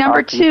giveaway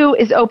number 2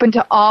 is open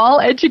to all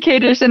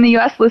educators in the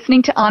U.S.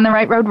 listening to On the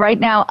Right Road right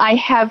now. I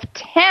have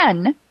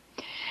 10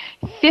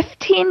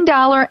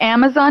 $15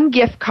 Amazon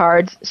gift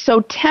cards,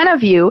 so 10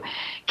 of you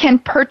can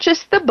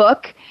purchase the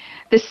book,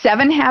 The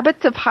 7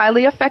 Habits of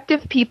Highly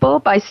Effective People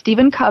by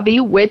Stephen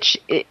Covey, which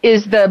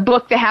is the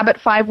book The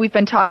Habit 5 we've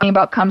been talking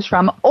about comes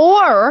from,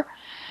 or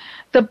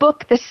the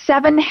book The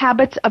 7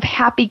 Habits of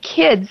Happy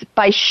Kids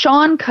by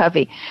Sean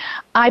Covey.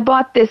 I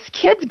bought this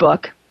kids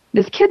book,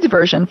 this kids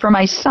version, for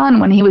my son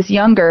when he was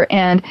younger,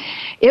 and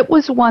it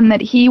was one that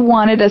he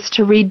wanted us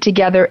to read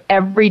together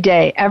every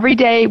day. Every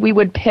day we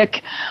would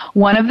pick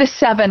one of the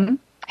 7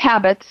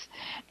 habits.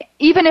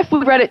 Even if we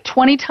read it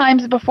 20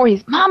 times before,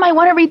 he's, Mom, I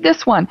want to read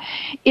this one.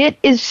 It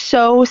is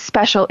so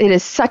special. It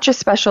is such a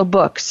special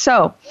book.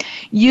 So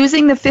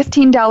using the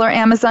 $15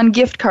 Amazon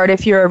gift card,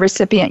 if you're a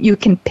recipient, you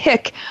can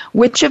pick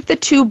which of the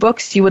 2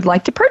 books you would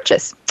like to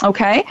purchase.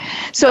 Okay?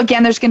 So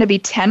again, there's going to be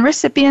 10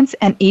 recipients,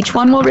 and each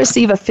one will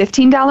receive a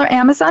 $15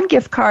 Amazon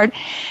gift card.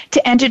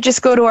 To enter,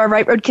 just go to our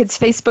Right Road Kids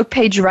Facebook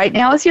page right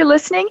now as you're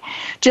listening.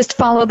 Just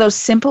follow those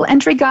simple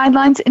entry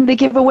guidelines in the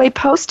giveaway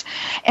post,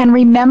 and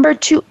remember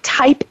to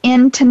type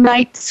into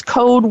tonight's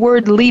code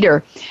word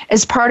leader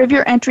as part of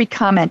your entry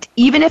comment.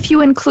 Even if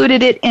you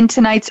included it in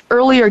tonight's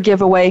earlier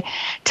giveaway,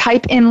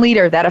 type in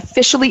leader. That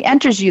officially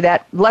enters you.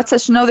 That lets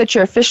us know that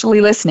you're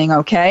officially listening,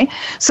 okay?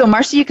 So,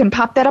 Marcy, you can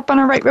pop that up on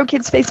our Right Road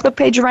Kids Facebook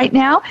page right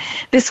now.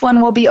 This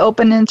one will be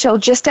open until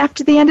just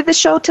after the end of the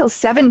show, till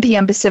 7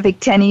 p.m. Pacific,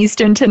 10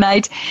 Eastern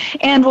tonight.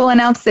 And we'll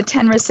announce the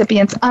 10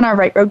 recipients on our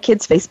Right Road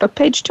Kids Facebook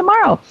page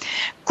tomorrow.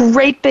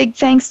 Great big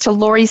thanks to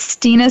Lori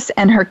Steenis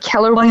and her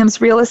Keller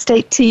Williams real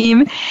estate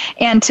team,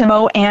 and to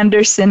Mo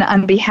Anderson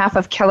on behalf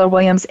of Keller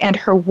Williams and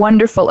her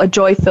wonderful A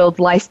Joy-Filled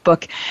Life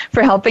book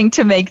for helping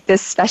to make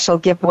this special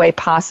giveaway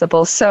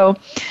possible. So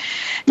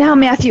now,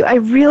 Matthew, I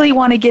really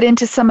want to get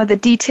into some of the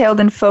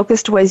detailed and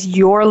focused ways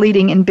you're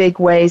leading in big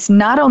ways,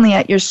 not only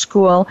at your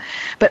school,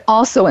 but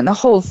also in the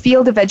whole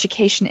field of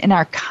education in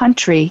our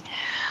country.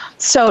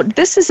 So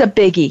this is a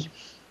biggie,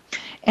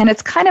 and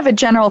it's kind of a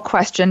general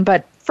question,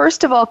 but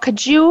first of all,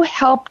 could you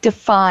help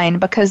define,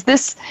 because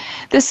this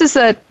is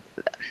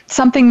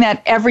something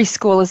that every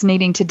school is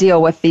needing to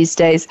deal with these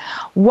days,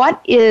 what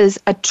is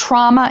a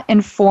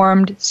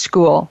trauma-informed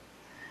school?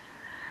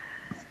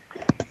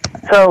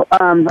 So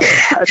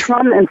a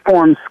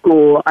trauma-informed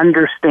school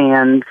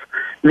understands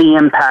the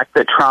impact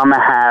that trauma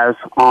has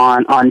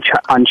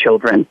on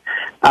children,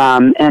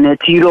 and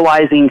it's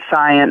utilizing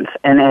science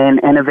in an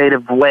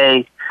innovative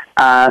way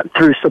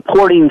through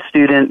supporting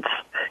students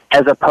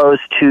as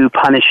opposed to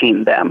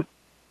punishing them.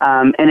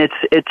 And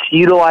it's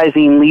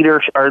utilizing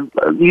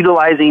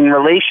utilizing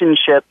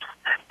relationships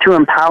to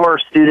empower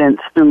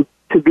students to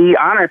be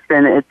honest,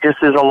 and it just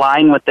is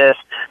aligned with this,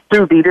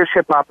 through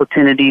leadership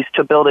opportunities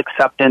to build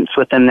acceptance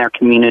within their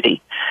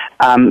community.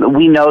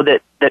 We know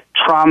that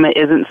trauma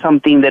isn't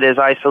something that is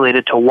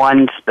isolated to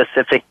one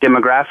specific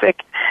demographic,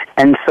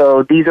 and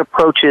so these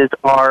approaches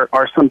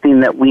are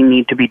something that we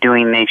need to be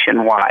doing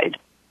nationwide.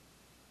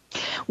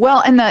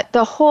 Well, and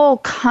the whole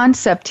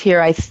concept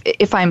here,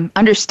 if I'm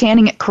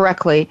understanding it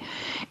correctly,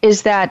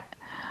 is that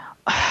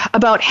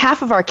about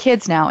half of our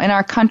kids now in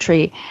our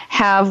country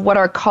have what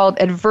are called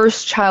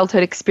adverse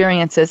childhood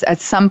experiences at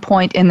some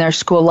point in their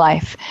school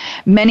life.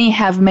 Many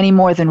have many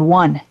more than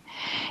one.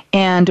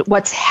 And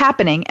what's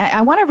happening,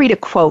 I want to read a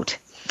quote.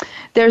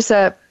 There's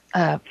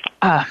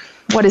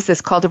what is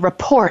this called? A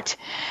report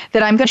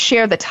that I'm going to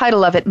share the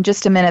title of it in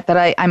just a minute,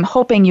 that I'm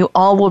hoping you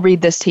all will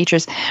read this,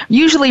 teachers.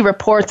 Usually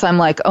reports, I'm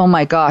like, oh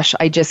my gosh,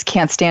 I just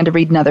can't stand to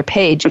read another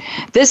page.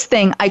 This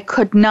thing, I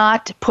could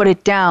not put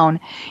it down.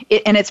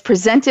 And it's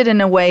presented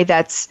in a way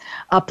that's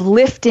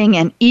uplifting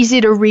and easy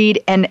to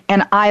read, and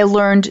I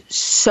learned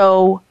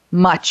so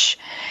much.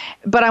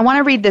 But I want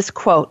to read this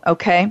quote,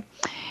 okay?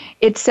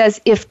 It says,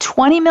 if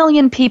 20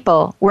 million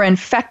people were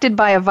infected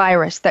by a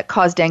virus that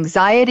caused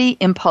anxiety,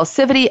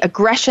 impulsivity,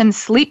 aggression,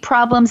 sleep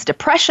problems,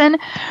 depression,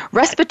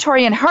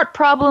 respiratory and heart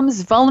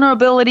problems,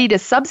 vulnerability to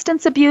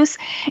substance abuse,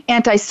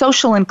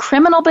 antisocial and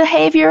criminal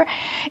behavior,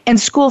 and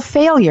school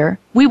failure,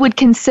 we would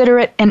consider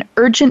it an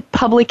urgent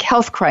public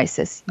health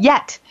crisis.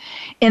 Yet,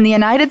 in the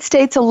United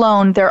States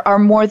alone, there are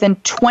more than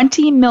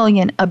 20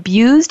 million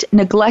abused,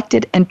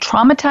 neglected, and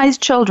traumatized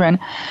children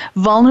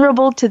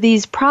vulnerable to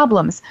these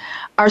problems.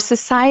 Our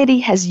society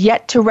has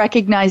yet to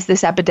recognize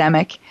this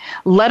epidemic,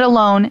 let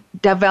alone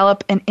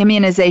develop an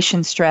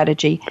immunization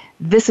strategy.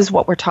 This is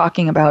what we're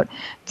talking about.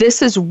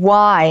 This is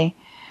why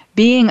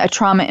being a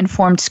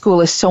trauma-informed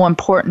school is so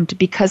important,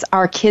 because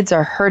our kids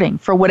are hurting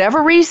for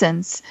whatever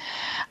reasons.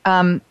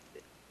 And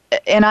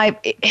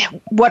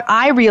what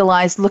I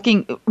realized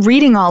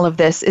reading all of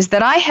this is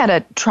that I had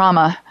a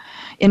trauma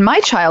in my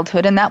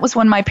childhood, and that was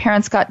when my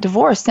parents got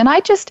divorced. And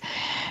I just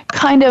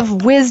kind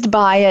of whizzed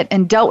by it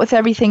and dealt with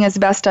everything as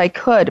best I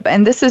could.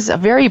 And this is a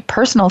very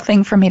personal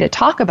thing for me to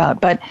talk about.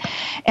 But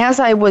as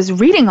I was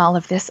reading all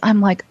of this,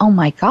 I'm like, oh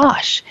my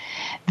gosh,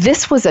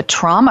 this was a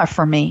trauma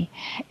for me.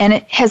 And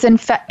it has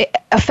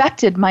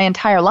affected my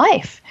entire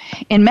life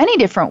in many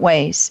different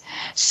ways.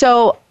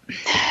 So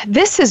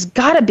this has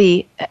got to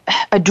be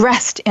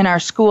addressed in our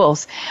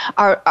schools.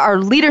 Our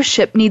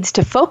leadership needs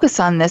to focus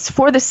on this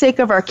for the sake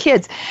of our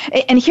kids.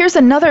 And here's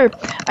another,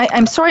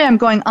 I'm sorry I'm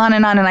going on,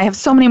 and I have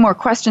so many more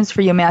questions for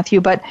you,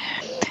 Matthew, but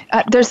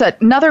there's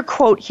another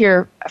quote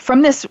here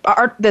from this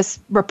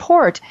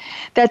report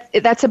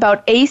that's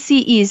about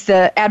ACEs,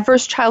 the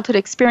adverse childhood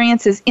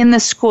experiences in the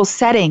school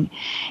setting.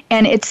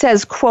 And it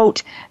says,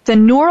 quote, the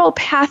neural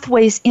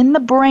pathways in the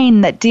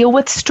brain that deal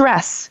with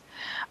stress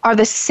are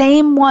the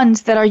same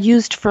ones that are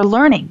used for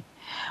learning.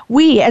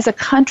 We, as a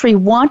country,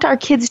 want our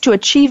kids to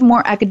achieve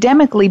more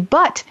academically,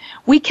 but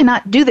we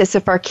cannot do this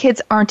if our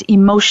kids aren't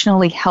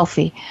emotionally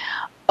healthy.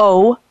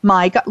 Oh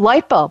my God,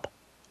 light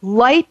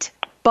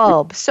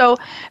bulb. So,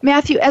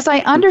 Matthew, as I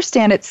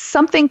understand it,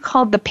 something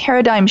called the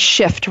paradigm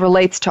shift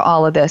relates to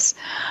all of this.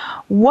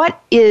 What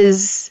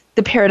is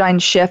the paradigm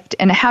shift,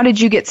 and how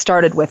did you get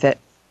started with it?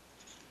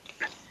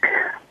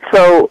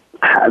 So,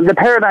 the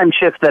paradigm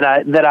shift that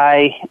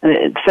I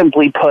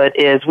simply put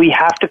is we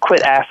have to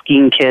quit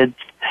asking kids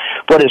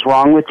what is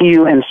wrong with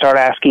you and start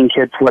asking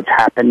kids what's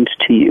happened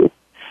to you.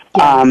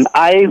 Yes.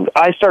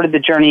 I started the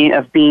journey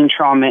of being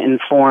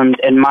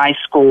trauma-informed in my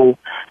school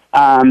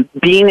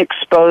being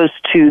exposed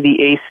to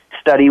the ACE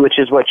study, which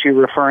is what you're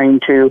referring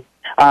to,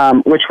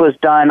 which was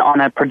done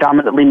on a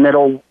predominantly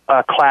middle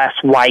class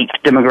white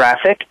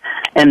demographic,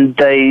 and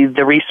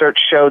the research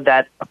showed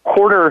that a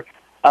quarter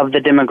of the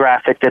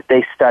demographic that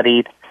they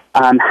studied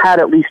had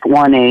at least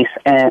one ACE,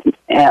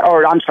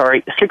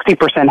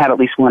 60% had at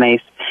least one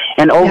ACE,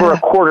 and over a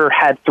quarter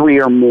had three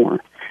or more.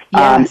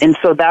 Yes. And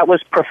so that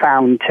was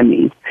profound to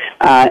me.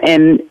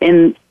 And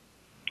in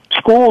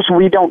schools,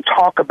 we don't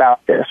talk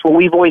about this. What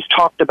we've always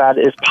talked about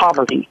is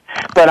poverty,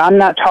 but I'm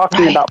not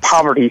talking about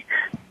poverty.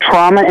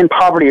 Trauma and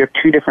poverty are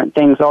two different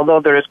things,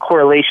 although there is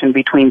correlation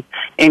between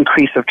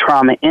increase of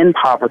trauma and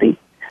poverty.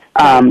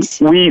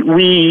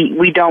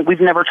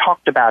 We've never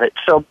talked about it.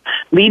 So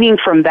leading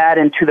from that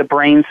into the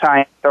brain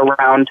science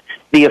around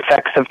the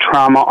effects of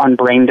trauma on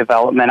brain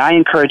development, I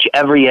encourage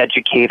every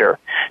educator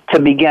to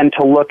begin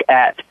to look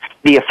at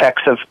the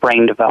effects of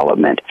brain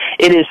development.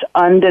 It is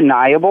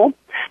undeniable,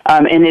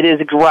 and it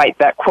is right.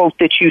 That quote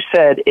that you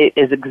said, it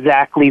is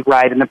exactly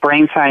right. And the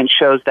brain science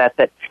shows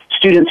that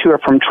students who are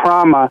from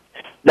trauma,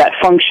 that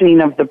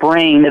functioning of the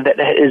brain that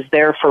is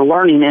there for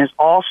learning is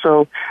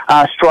also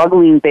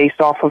struggling based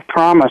off of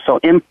trauma.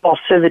 So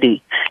impulsivity,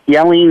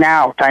 yelling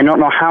out. I don't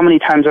know how many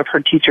times I've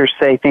heard teachers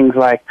say things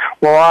like,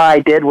 well, all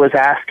I did was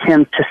ask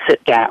him to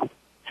sit down.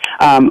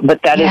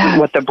 But that isn't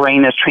what the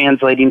brain is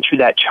translating to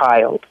that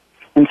child.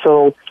 And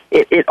so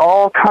it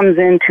all comes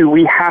into,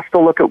 we have to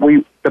look at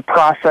the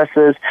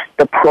processes,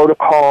 the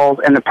protocols,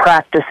 and the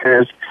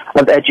practices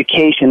of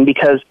education,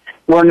 because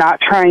we're not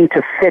trying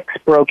to fix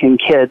broken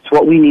kids.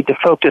 What we need to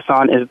focus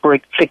on is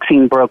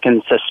fixing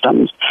broken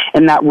systems.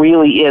 And that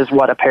really is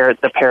what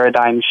the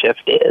paradigm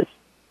shift is.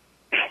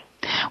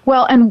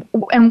 Well,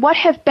 and what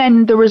have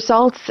been the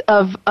results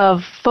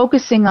of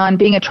focusing on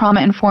being a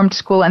trauma-informed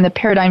school and the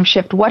paradigm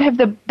shift? What have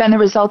been the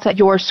results at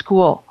your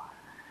school?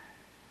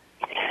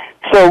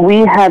 So we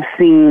have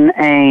seen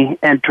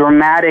a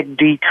dramatic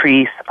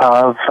decrease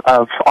of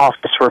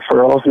office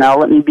referrals. Now,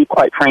 let me be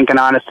quite frank and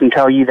honest and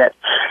tell you that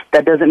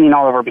doesn't mean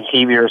all of our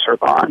behaviors are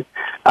gone.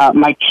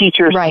 My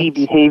teachers see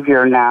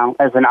behavior now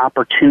as an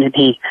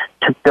opportunity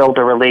to build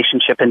a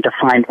relationship and to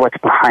find what's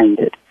behind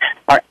it.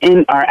 Our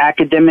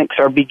academics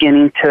are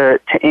beginning to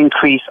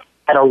increase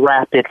at a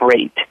rapid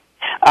rate.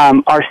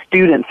 Our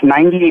students,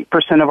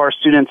 98% of our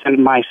students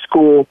in my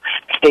school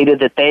stated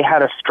that they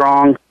had a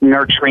strong,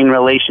 nurturing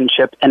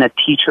relationship and a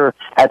teacher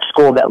at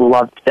school that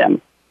loved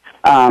them.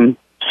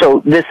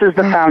 So this is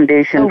the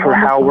foundation for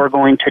how we're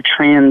going to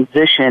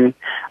transition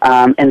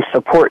and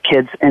support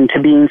kids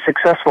into being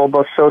successful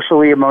both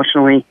socially,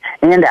 emotionally,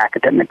 and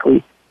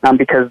academically,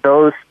 because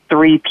those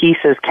three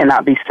pieces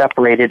cannot be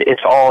separated.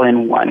 It's all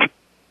in one.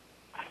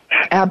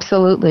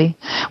 Absolutely.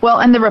 Well,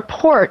 and the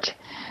report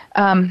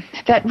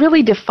that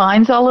really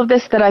defines all of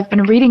this that I've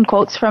been reading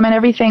quotes from and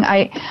everything,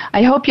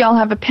 I hope you all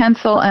have a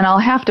pencil, and I'll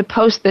have to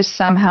post this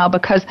somehow,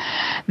 because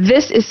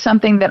this is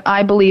something that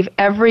I believe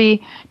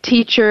every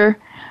teacher,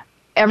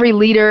 every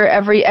leader,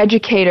 every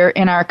educator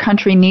in our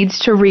country needs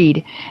to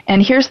read.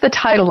 And here's the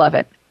title of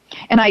it.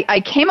 And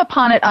I came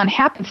upon it on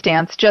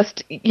happenstance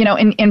just,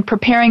 in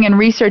preparing and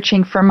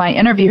researching for my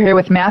interview here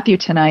with Matthew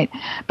tonight.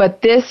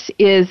 But this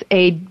is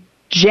a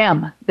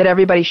gem that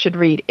everybody should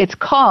read. It's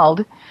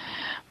called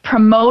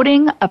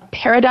Promoting a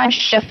Paradigm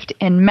Shift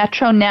in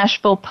Metro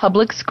Nashville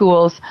Public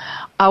Schools,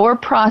 Our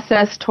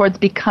Process Towards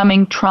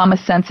Becoming Trauma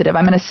Sensitive.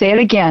 I'm going to say it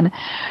again.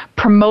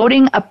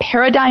 Promoting a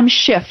Paradigm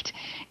Shift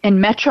in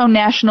Metro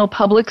Nashville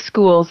Public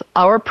Schools,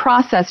 Our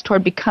Process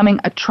Toward Becoming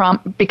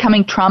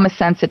Trauma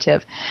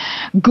Sensitive.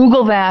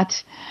 Google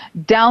that,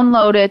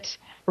 download it,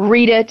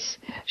 read it,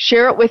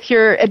 share it with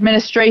your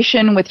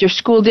administration, with your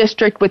school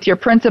district, with your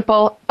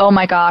principal. Oh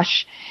my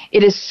gosh,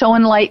 it is so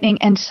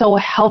enlightening and so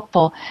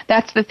helpful.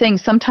 That's the thing.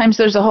 Sometimes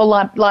there's a whole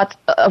lot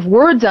of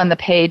words on the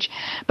page,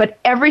 but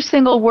every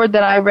single word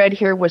that I read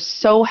here was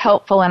so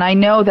helpful. And I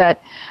know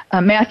that,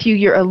 Matthew,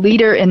 you're a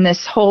leader in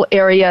this whole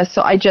area,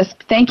 so I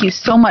just thank you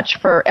so much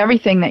for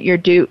everything that you're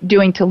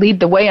doing to lead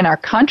the way in our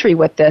country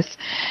with this.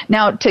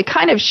 Now, to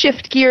kind of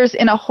shift gears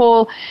in a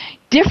whole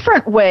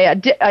different way,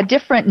 a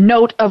different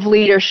note of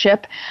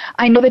leadership,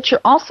 I know that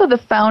you're also the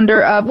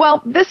founder of,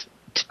 well, this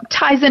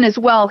ties in as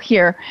well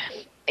here.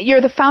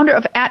 You're the founder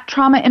of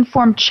 @Trauma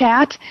Informed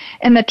Chat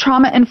and the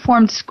Trauma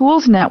Informed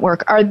Schools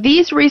Network. Are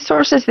these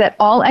resources that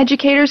all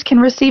educators can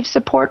receive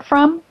support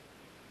from?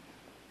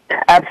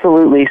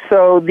 Absolutely.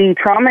 So the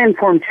Trauma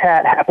Informed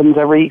Chat happens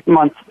every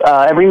month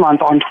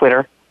on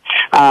Twitter.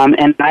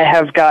 And I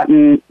have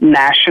gotten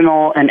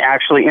national and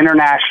actually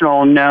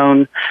international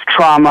known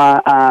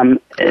trauma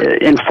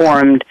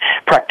informed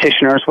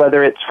practitioners,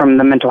 whether it's from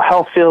the mental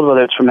health field,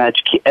 whether it's from the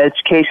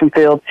education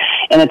field,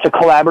 and it's a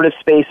collaborative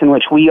space in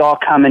which we all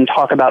come and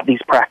talk about these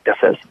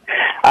practices.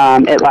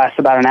 It lasts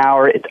about an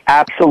hour. It's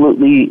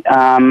absolutely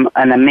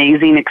an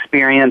amazing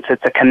experience.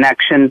 It's a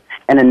connection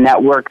and a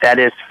network that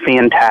is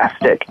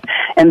fantastic.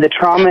 And the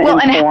Trauma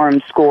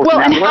Informed Schools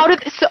Network. And how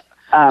did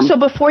so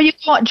before you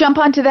jump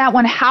onto that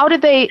one, how do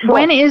they? Sure.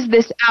 When is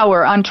this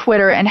hour on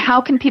Twitter, and how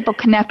can people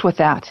connect with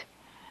that?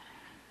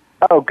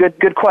 Oh,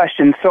 good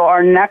question. So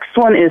our next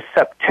one is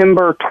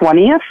September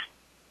 20th.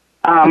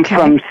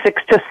 From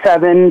 6 to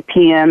 7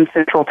 p.m.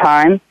 Central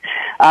Time.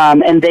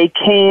 And they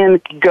can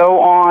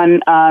go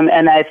on,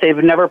 and if they've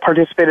never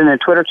participated in a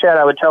Twitter chat,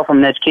 I would tell from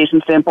an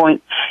education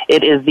standpoint,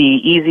 it is the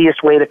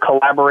easiest way to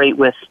collaborate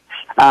with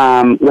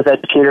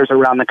educators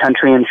around the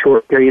country in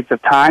short periods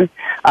of time.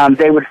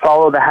 They would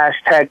follow the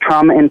hashtag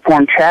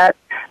trauma-informed chat.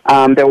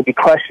 There will be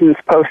questions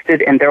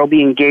posted, and there will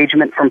be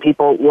engagement from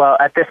people, well,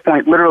 at this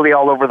point, literally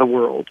all over the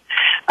world.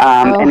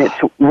 And it's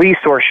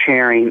resource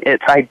sharing,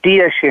 it's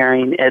idea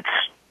sharing, it's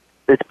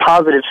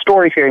positive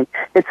story sharing.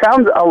 It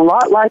sounds a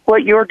lot like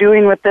what you're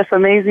doing with this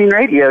amazing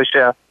radio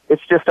show.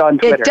 It's just on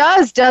Twitter. It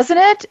does, doesn't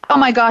it? Oh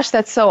my gosh,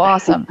 that's so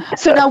awesome.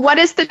 So now what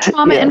is the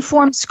Trauma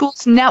Informed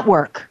Schools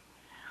Network?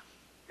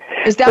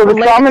 Is that related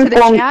to the chat? The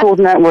Trauma Informed Schools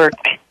Network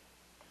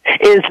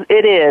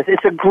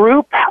It's a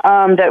group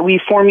that we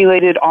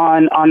formulated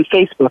on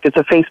Facebook. It's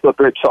a Facebook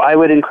group. So I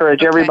would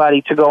encourage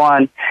everybody to go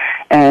on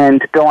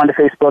to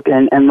Facebook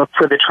and look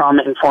for the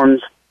Trauma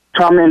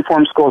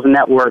Informed Schools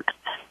Network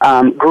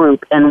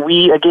group. And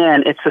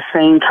it's the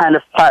same kind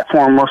of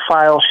platform. We're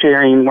file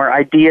sharing, we're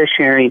idea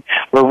sharing,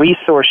 we're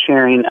resource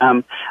sharing.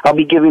 I'll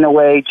be giving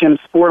away Jim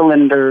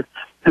Sportlander,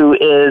 who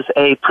is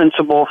a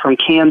principal from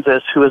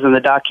Kansas, who is in the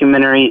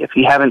documentary. If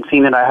you haven't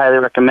seen it, I highly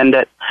recommend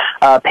it.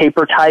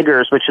 Paper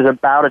Tigers, which is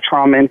about a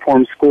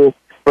trauma-informed school.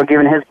 We're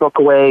giving his book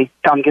away.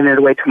 I'm giving it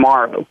away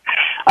tomorrow.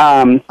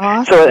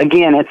 Awesome. So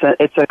again, it's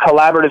a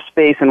collaborative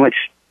space in which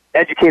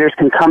educators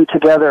can come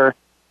together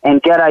and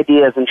get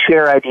ideas and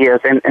share ideas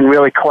and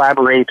really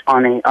collaborate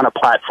on a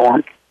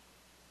platform.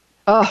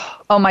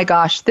 Oh my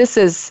gosh, this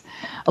is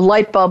a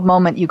light bulb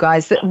moment, you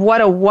guys.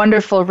 What a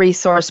wonderful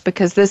resource,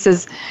 because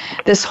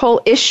this whole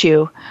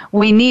issue,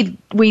 we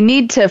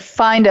need to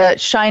find a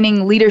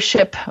shining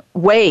leadership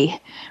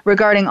way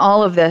regarding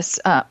all of this.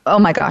 Oh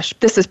my gosh,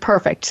 this is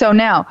perfect. So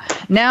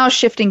now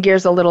shifting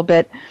gears a little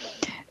bit,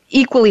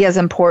 equally as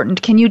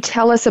important, can you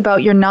tell us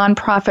about your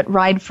nonprofit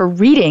Ride for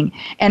Reading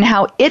and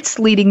how it's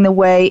leading the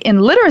way in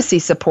literacy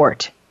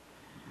support?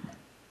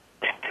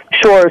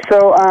 Sure.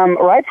 So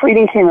Ride for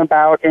Reading came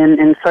about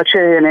in such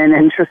an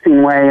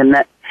interesting way, in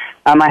that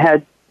I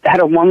had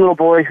a one little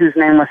boy whose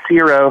name was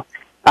Ciro.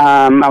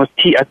 I was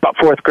about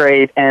fourth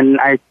grade, and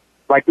I,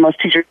 like most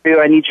teachers do,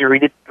 I need you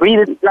to read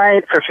at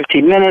night for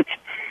 15 minutes.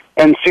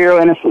 And Ciro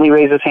innocently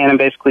raised his hand and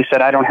basically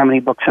said, "I don't have any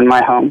books in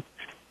my home."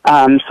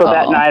 So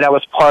that night I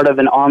was part of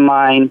an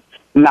online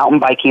mountain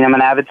biking. I'm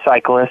an avid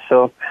cyclist,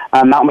 so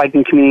mountain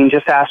biking community, and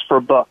just asked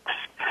for books.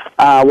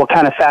 We'll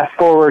kind of fast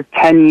forward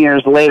 10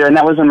 years later, and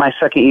that was in my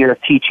second year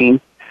of teaching.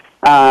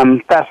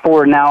 Fast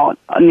forward now,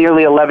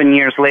 nearly 11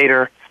 years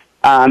later,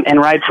 and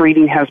Ride for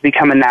Reading has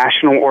become a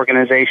national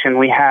organization.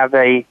 We have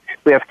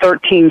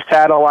 13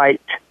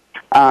 satellite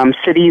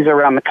cities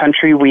around the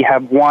country. We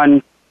have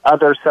one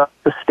other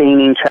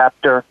self-sustaining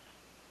chapter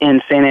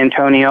in San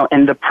Antonio,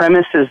 and the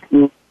premise is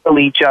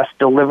really just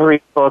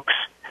delivering books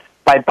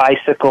by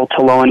bicycle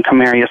to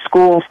low-income area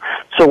schools.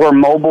 So we're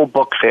mobile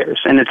book fairs,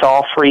 and it's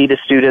all free to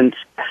students.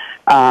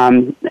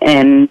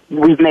 And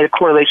we've made a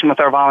correlation with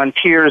our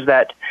volunteers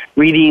that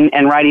reading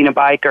and riding a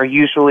bike are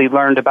usually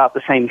learned about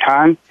the same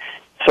time.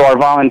 So our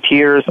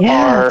volunteers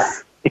are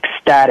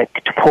ecstatic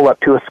to pull up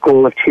to a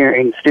school of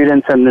cheering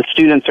students, and the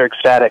students are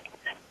ecstatic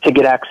to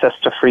get access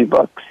to free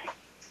books.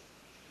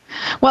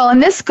 Well,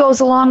 and this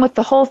goes along with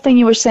the whole thing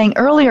you were saying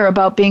earlier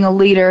about being a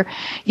leader.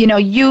 You know,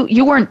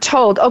 you weren't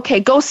told, okay,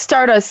 go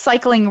start a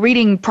cycling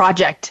reading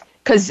project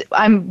because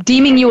I'm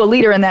deeming you a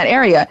leader in that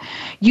area.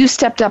 You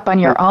stepped up on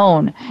your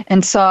own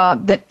and saw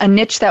that a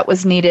niche that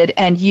was needed,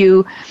 and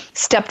you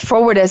stepped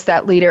forward as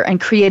that leader and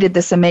created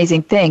this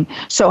amazing thing.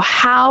 So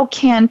how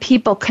can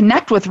people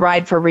connect with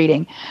Ride for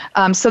Reading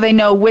so they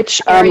know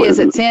which areas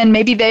it's in?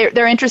 Maybe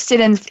they're interested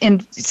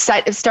in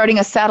starting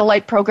a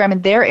satellite program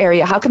in their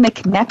area. How can they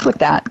connect with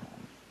that?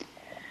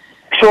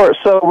 Sure.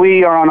 So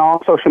we are on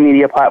all social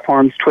media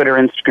platforms, Twitter,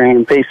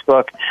 Instagram,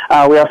 Facebook.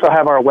 We also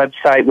have our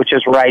website, which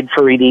is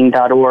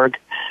rideforreading.org.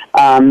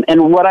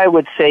 And what I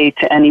would say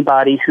to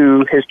anybody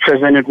who has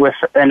presented with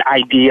an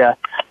idea,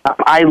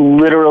 I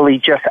literally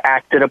just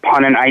acted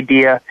upon an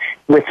idea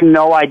with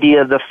no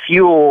idea the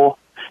fuel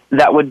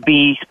that would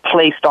be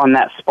placed on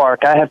that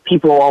spark. I have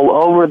people all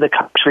over the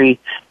country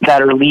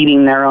that are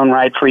leading their own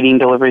Ride for Reading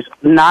deliveries.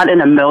 Not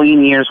in a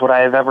million years would I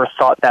have ever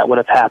thought that would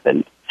have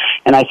happened.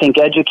 And I think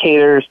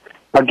educators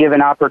are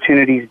given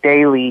opportunities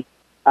daily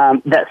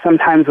that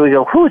sometimes we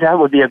go, that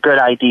would be a good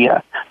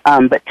idea.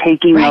 But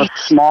taking those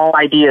small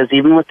ideas,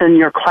 even within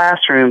your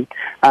classroom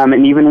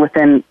and even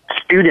within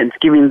students,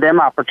 giving them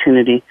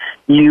opportunity,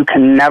 you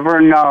can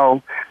never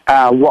know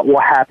what will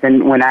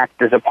happen when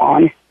acted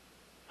upon.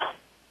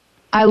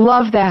 I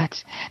love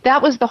that.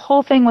 That was the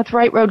whole thing with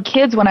Right Road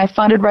Kids. When I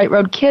founded Right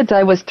Road Kids,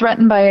 I was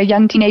threatened by a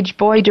young teenage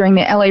boy during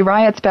the LA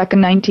riots back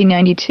in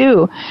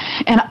 1992.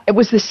 And it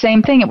was the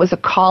same thing. It was a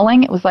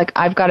calling. It was like,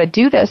 I've got to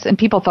do this. And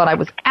people thought I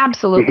was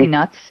absolutely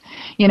nuts,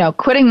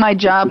 quitting my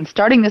job and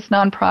starting this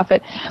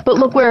nonprofit. But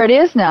look where it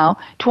is now,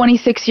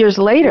 26 years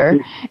later.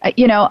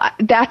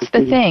 That's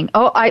the thing.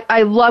 Oh,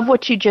 I love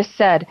what you just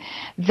said.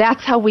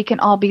 That's how we can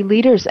all be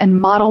leaders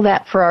and model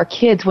that for our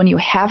kids. When you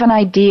have an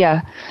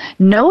idea,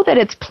 know that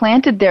it's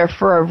planted there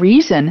for a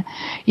reason,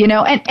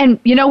 and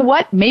you know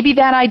what? Maybe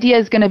that idea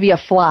is going to be a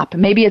flop.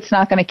 Maybe it's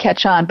not going to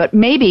catch on, but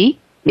maybe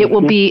it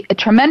will be a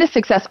tremendous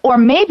success, or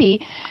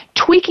maybe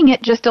tweaking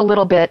it just a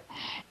little bit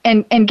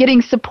and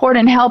getting support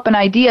and help and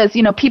ideas,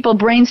 people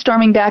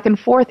brainstorming back and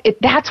forth.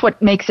 That's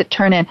what makes it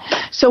turn in.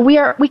 So we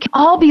can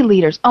all be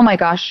leaders. Oh my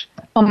gosh,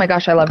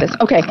 I love this.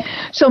 Okay.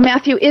 So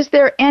Matthew, is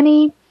there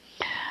any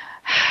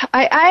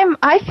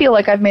I feel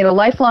like I've made a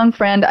lifelong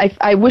friend.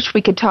 I wish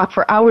we could talk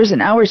for hours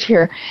and hours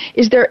here.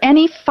 Is there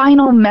any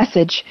final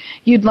message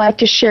you'd like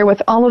to share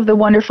with all of the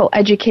wonderful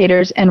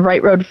educators and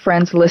Right Road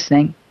friends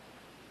listening?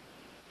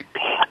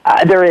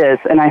 There is,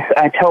 and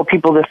I tell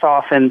people this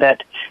often,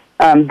 that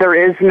there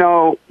is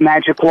no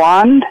magic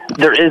wand.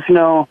 There is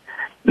no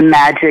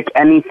magic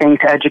anything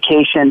to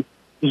education.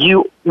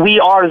 We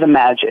are the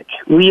magic.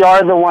 We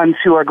are the ones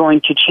who are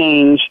going to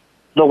change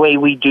the way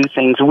we do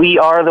things. We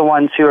are the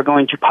ones who are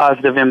going to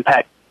positive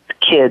impact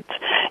kids.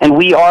 And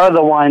we are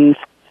the ones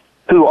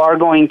who are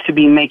going to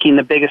be making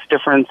the biggest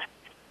difference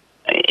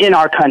in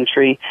our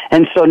country.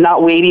 And so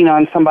not waiting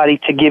on somebody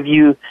to give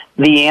you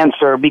the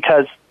answer,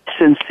 because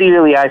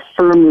sincerely, I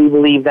firmly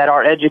believe that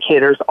our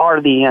educators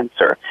are the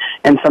answer.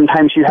 And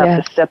sometimes you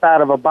have to step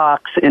out of a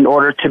box in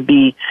order to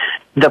be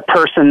the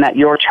person that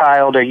your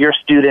child or your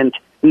student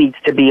needs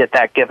to be at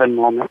that given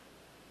moment.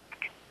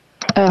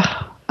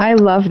 I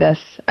love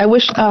this. I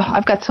wish,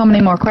 I've got so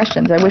many more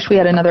questions. I wish we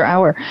had another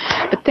hour.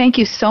 But thank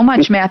you so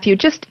much, Matthew,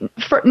 just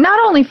for not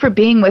only for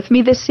being with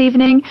me this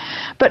evening,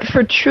 but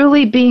for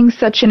truly being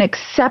such an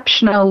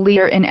exceptional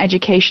leader in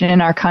education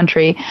in our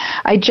country.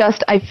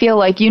 I feel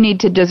like you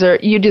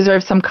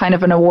deserve some kind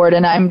of an award,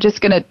 and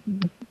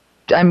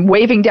I'm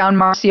waving down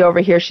Marcy over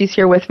here. She's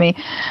here with me.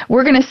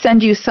 We're going to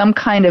send you some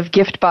kind of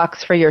gift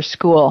box for your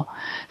school,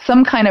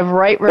 some kind of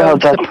Right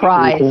Road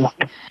surprise.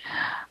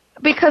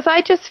 Because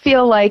I just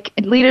feel like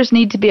leaders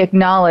need to be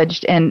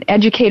acknowledged, and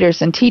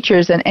educators and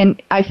teachers, and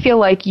I feel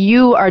like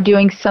you are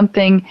doing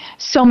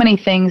so many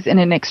things in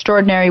an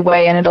extraordinary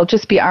way, and it'll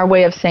just be our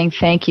way of saying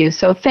thank you.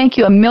 So thank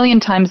you a million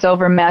times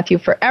over, Matthew,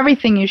 for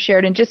everything you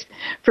shared and just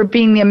for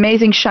being the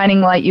amazing shining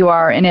light you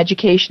are in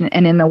education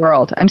and in the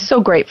world. I'm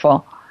so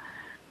grateful.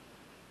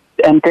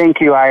 And thank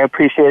you. I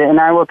appreciate it. And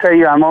I will tell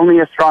you, I'm only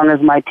as strong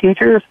as my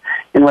teachers.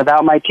 And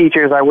without my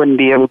teachers, I wouldn't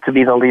be able to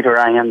be the leader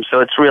I am.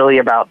 So it's really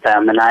about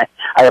them, and I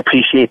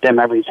appreciate them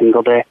every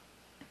single day.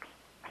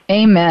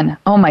 Amen.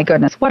 Oh, my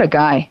goodness. What a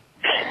guy.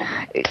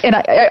 And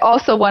I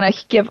also want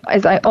to give,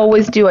 as I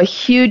always do, a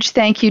huge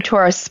thank you to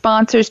our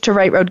sponsors, to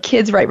Right Road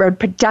Kids, Right Road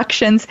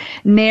Productions,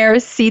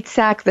 Nares,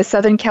 SeatSack, the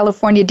Southern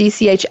California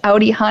DCH,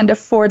 Audi, Honda,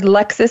 Ford,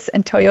 Lexus,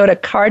 and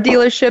Toyota car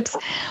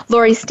dealerships,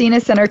 Lori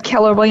Steenis and her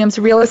Keller Williams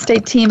real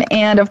estate team,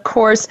 and, of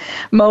course,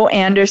 Mo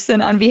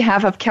Anderson on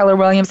behalf of Keller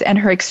Williams and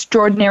her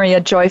extraordinary A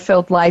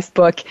Joy-Filled Life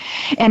book.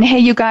 And, hey,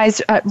 you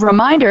guys,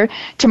 reminder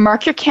to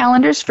mark your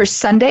calendars for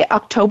Sunday,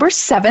 October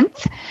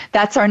 7th.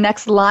 That's our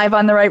next live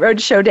on the Right Road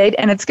show date,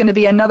 and it's going to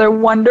be another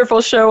wonderful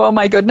show. Oh,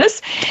 my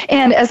goodness.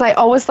 And as I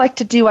always like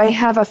to do, I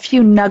have a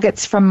few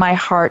nuggets from my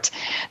heart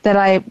that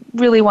I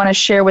really want to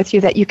share with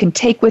you that you can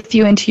take with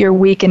you into your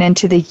week and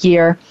into the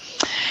year.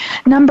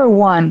 Number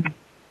one,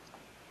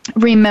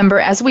 remember,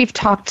 as we've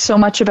talked so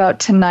much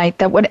about tonight,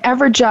 that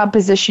whatever job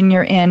position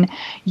you're in,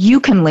 you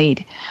can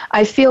lead.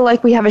 I feel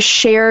like we have a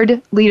shared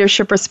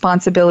leadership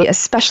responsibility,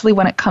 especially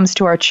when it comes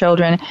to our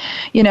children.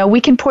 We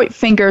can point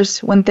fingers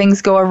when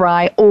things go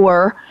awry,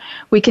 or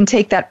we can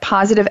take that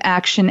positive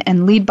action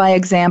and lead by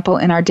example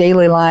in our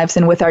daily lives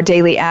and with our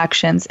daily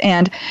actions.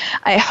 And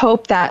I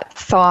hope that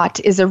thought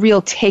is a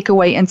real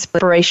takeaway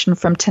inspiration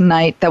from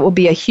tonight that will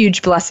be a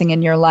huge blessing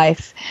in your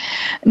life.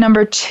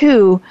 Number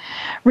two,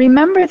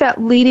 remember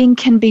that leading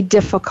can be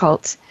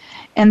difficult.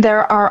 And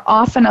there are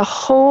often a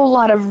whole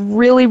lot of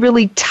really,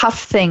 really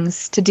tough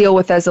things to deal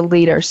with as a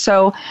leader.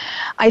 So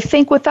I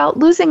think without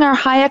losing our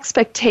high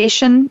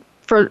expectation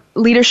for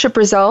leadership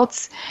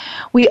results,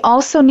 we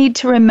also need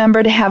to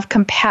remember to have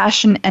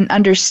compassion and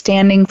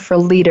understanding for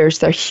leaders.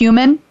 They're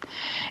human,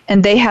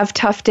 and they have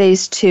tough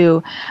days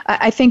too.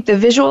 I think the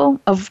visual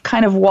of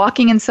kind of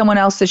walking in someone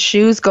else's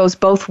shoes goes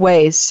both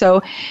ways.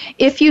 So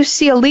if you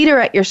see a leader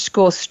at your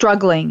school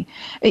struggling,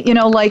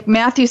 like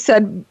Matthew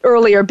said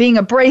earlier, being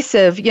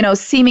abrasive,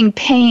 seeming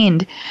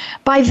pained,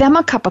 buy them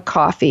a cup of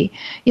coffee.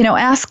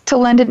 Ask to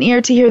lend an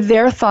ear to hear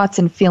their thoughts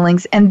and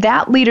feelings. And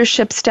that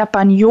leadership step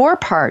on your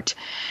part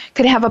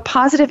could have a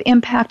positive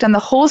impact on the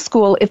whole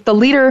school if the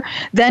leader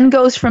then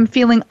goes from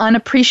feeling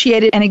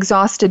unappreciated and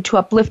exhausted to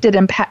uplifted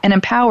and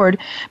empowered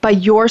by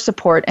your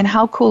support. And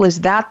how cool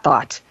is that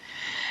thought?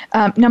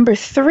 Number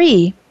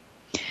three,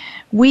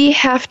 We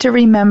have to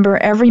remember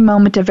every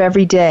moment of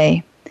every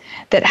day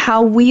that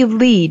how we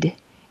lead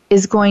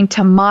is going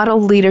to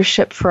model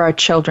leadership for our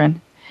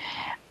children.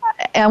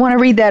 I want to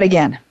read that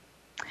again.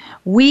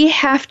 We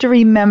have to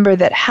remember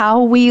that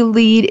how we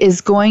lead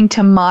is going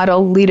to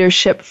model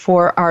leadership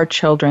for our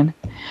children.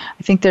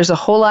 I think there's a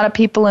whole lot of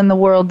people in the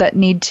world that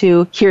need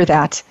to hear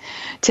that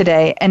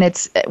today.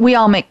 And we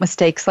all make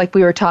mistakes like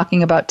we were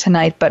talking about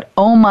tonight, but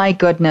oh my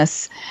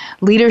goodness,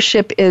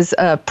 leadership is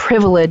a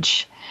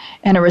privilege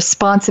and a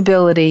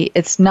responsibility.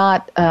 It's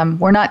not,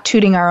 we're not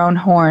tooting our own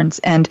horns,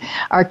 and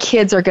our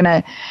kids are going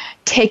to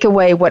take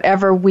away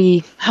however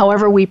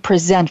we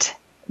present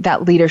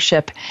that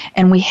leadership,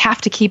 and we have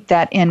to keep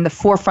that in the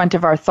forefront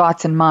of our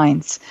thoughts and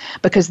minds,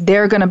 because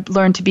they're going to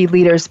learn to be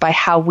leaders by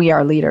how we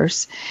are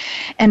leaders.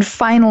 And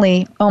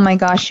finally, oh my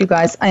gosh, you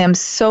guys, I am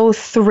so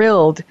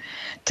thrilled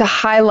to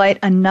highlight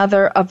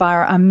another of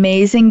our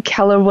amazing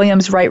Keller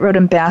Williams Right Road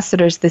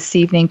ambassadors this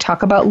evening.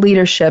 Talk about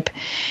leadership.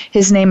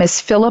 His name is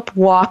Philip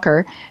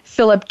Walker.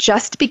 Philip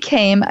just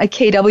became a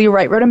KW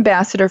Right Road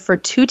ambassador for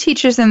 2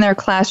 teachers in their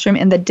classroom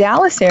in the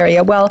Dallas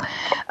area. Well,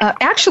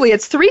 actually,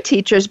 it's 3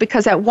 teachers,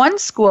 because at one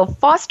school,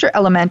 Foster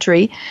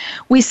Elementary,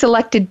 we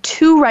selected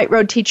 2 Right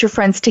Road teacher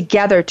friends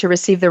together to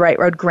receive the Right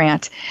Road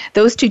grant.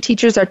 Those 2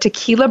 teachers are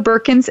Tequila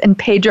Birkins and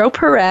Pedro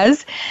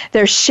Perez.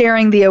 They're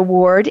sharing the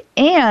award,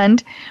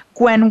 and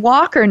Gwen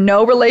Walker,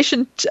 no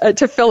relation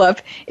to Philip,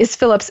 is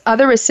Philip's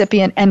other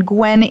recipient, and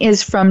Gwen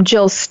is from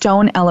Jill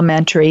Stone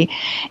Elementary.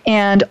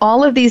 And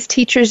all of these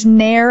teachers,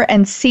 Nair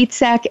and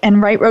Seatsack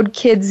and Right Road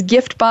Kids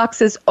gift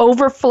boxes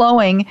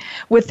overflowing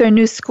with their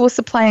new school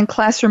supply and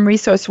classroom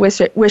resource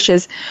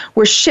wishes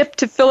were shipped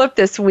to Philip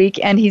this week,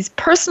 and he's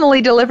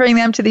personally delivering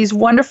them to these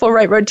wonderful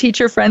Right Road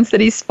teacher friends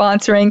that he's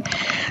sponsoring.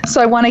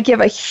 So I want to give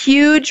a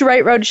huge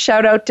Right Road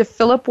shout out to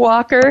Philip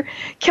Walker,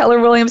 Keller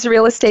Williams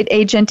real estate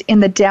agent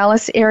in the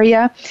Dallas area.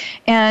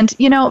 And,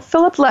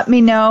 Philip let me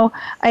know,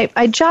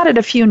 I jotted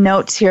a few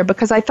notes here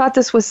because I thought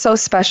this was so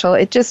special.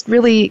 It just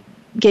really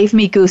gave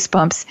me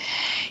goosebumps.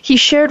 He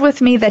shared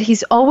with me that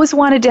he's always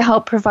wanted to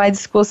help provide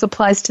school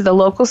supplies to the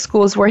local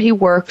schools where he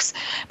works,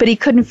 but he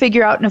couldn't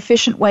figure out an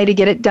efficient way to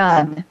get it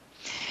done.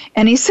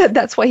 And he said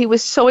that's why he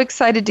was so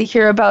excited to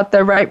hear about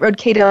the Right Road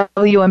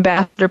KW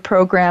Ambassador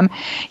Program.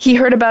 He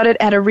heard about it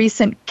at a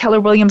recent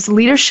Keller Williams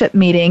leadership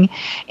meeting,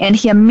 and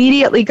he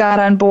immediately got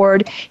on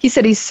board. He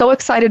said he's so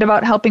excited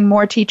about helping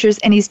more teachers,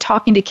 and he's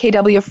talking to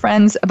KW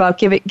friends about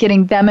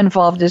getting them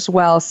involved as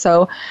well.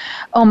 So,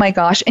 oh my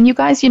gosh. And you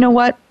guys, you know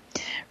what?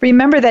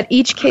 Remember that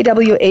each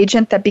KW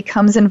agent that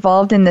becomes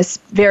involved in this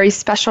very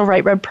special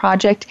Right Road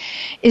project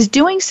is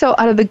doing so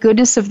out of the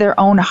goodness of their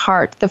own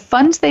heart. The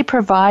funds they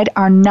provide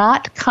are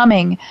not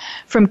coming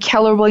from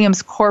Keller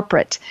Williams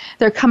corporate.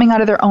 They're coming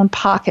out of their own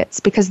pockets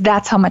because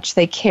that's how much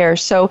they care.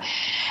 So,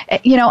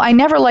 I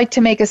never like to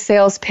make a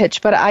sales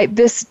pitch, but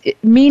it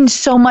means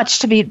so much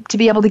to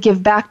be able to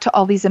give back to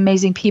all these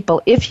amazing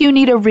people. If you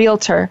need a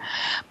realtor,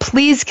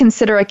 please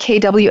consider a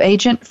KW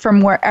agent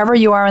from wherever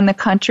you are in the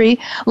country,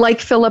 like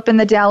Philip in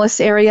the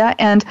Dallas area.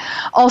 And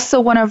also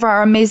one of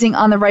our amazing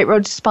On the Right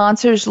Road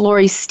sponsors,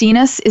 Lori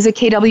Steenis, is a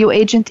KW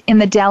agent in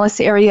the Dallas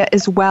area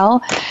as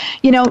well.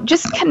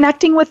 Just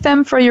connecting with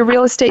them for your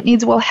real estate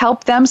needs will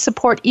help them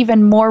support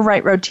even more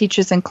Right Road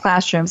teachers in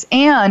classrooms.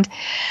 And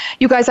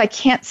you guys, I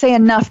can't say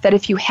enough that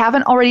if you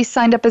haven't already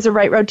signed up as a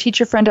Right Road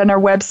teacher friend on our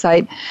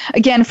website,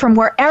 again, from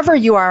wherever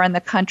you are in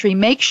the country,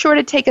 make sure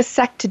to take a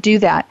sec to do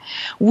that.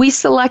 We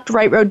select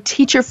Right Road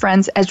teacher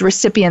friends as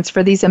recipients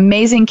for these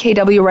amazing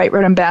KW Right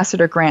Road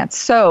Ambassador grants.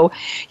 So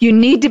you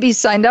need to be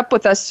signed up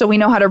with us so we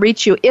know how to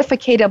reach you if a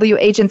KW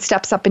agent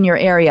steps up in your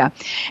area.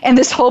 And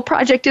this whole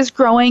project is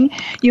growing.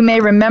 You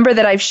may remember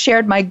that I've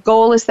shared my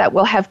goal is that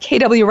we'll have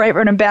KW Right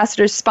Road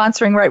ambassadors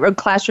sponsoring Right Road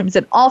classrooms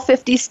in all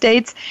 50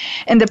 states,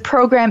 and the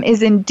program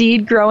is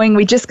indeed growing.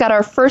 We just got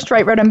our first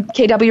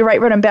KW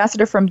Right Road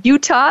ambassador from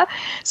Utah,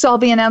 so I'll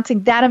be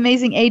announcing that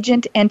amazing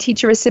agent and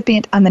teacher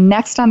recipient on the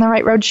next On the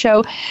Right Road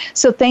show.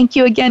 So thank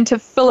you again to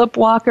Philip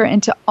Walker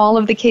and to all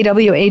of the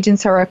KW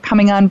agents who are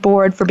coming on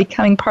board for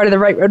becoming part of the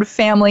Right Road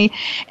family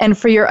and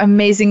for your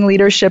amazing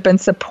leadership and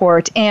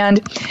support.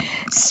 And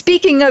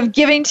speaking of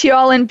giving to you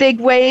all in big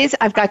ways,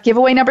 I've got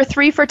giveaway number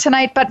 3 for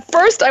tonight. But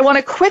first, I want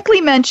to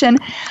quickly mention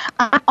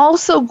I'm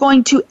also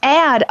going to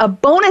add a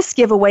bonus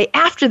giveaway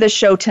after the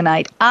show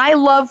tonight. I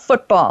love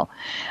football.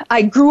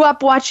 I grew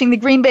up watching the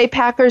Green Bay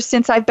Packers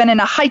since I've been in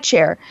a high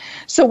chair.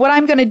 So what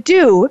I'm going to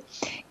do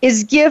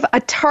is give a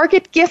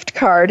Target gift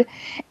card.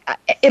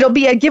 It'll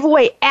be a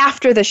giveaway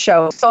after the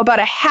show. So about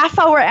a half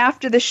hour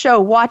after the show,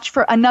 watch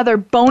for another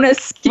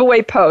bonus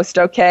giveaway post,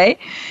 okay?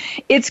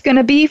 It's going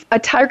to be a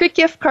Target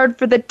gift card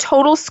for the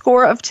total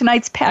score of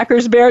tonight's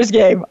Packers-Bears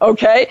game,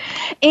 okay?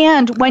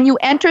 And when you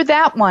enter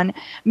that one,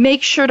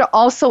 make sure to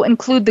also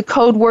include the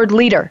code word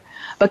LEADER,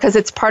 because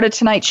it's part of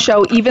tonight's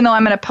show, even though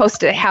I'm going to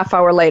post it a half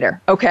hour later,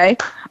 okay?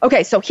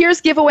 Okay, so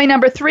here's giveaway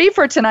number 3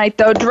 for tonight,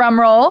 though. Drum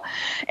roll.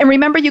 And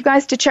remember, you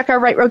guys, to check our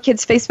Right Road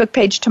Kids Facebook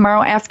page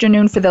tomorrow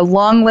afternoon for the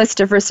long list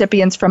of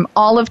recipients from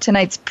all of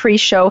tonight's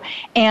pre-show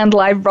and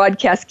live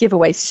broadcast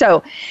giveaways.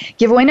 So,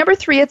 giveaway number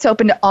 3, it's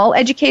open to all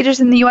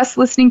educators in the U.S.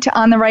 listening to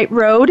On the Right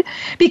Road,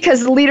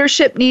 because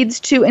leadership needs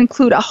to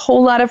include a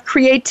whole lot of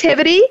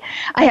creativity.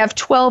 I have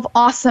 12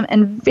 awesome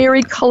and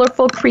very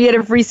colorful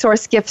creative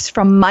resource gifts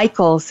from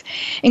Michaels,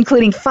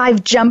 including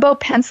 5 jumbo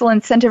pencil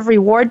incentive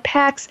reward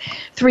packs,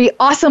 3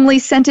 awesomely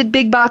scented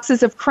big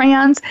boxes of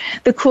crayons,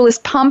 the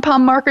coolest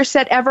pom-pom marker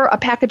set ever, a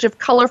package of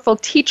colorful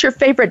teacher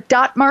favorite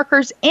dot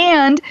markers,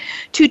 and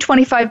 2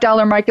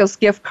 $25 Michaels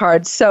gift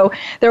cards. So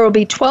there will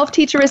be 12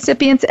 teacher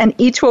recipients, and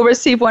each will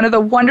receive one of the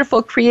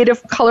wonderful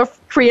creative,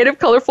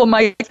 colorful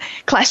Mike's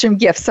classroom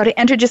gifts. So to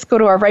enter, just go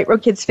to our Right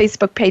Road Kids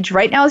Facebook page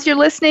right now as you're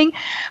listening.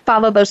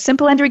 Follow those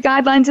simple entry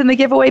guidelines in the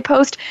giveaway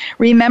post.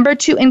 Remember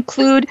to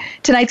include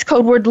tonight's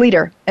code word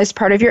leader as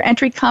part of your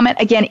entry comment.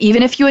 Again,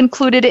 even if you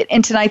included it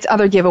in tonight's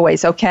other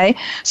giveaways, okay?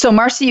 So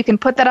Marcy, you can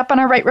put that up on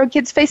our Right Road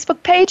Kids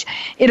Facebook page.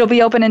 It'll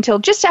be open until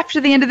just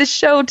after the end of the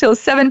show, till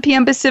 7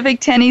 p.m.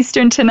 Pacific, 10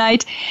 Eastern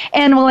tonight.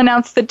 And we'll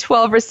announce the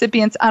 12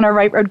 recipients on our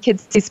Right Road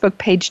Kids Facebook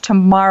page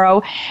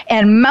tomorrow.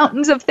 And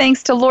mountains of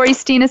thanks to Lori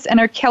Steenis and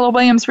her Keller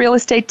Williams real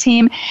estate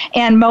team,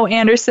 and Mo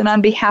Anderson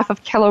on behalf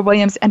of Keller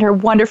Williams and her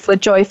wonderful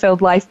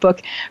Joy-Filled Life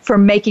book for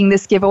making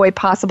this giveaway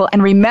possible.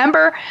 And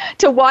remember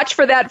to watch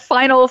for that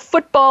final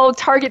football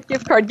Target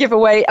gift card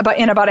giveaway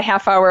in about a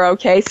half hour,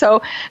 okay?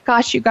 So,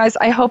 gosh, you guys,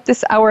 I hope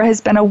this hour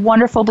has been a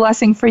wonderful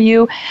blessing for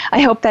you.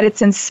 I hope that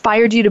it's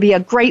inspired you to be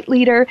a great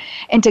leader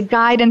and to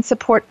guide and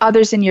support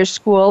others in your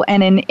school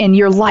and in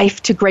your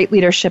life to great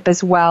leadership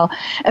as well.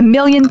 A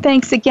million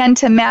thanks again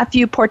to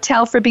Matthew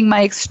Portell for being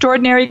my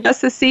extraordinary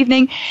guest this evening.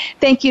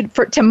 Thank you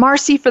to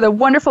Marcy for the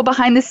wonderful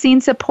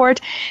behind-the-scenes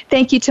support.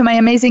 Thank you to my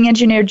amazing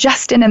engineer,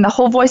 Justin, and the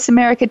whole Voice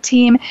America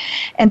team.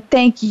 And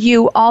thank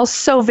you all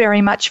so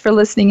very much for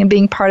listening and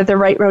being part of the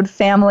Right Road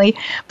family.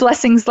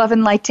 Blessings, love,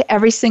 and light to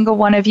every single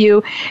one of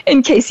you.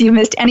 In case you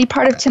missed any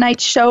part of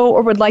tonight's show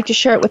or would like to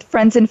share it with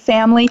friends and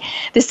family,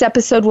 this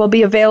episode will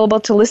be available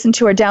to listen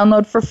to or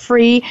download for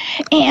free.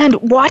 And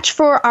watch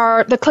for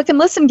the Click and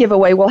Listen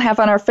giveaway we'll have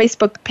on our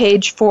Facebook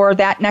page for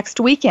that next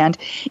weekend.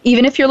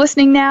 Even if you're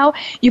listening now,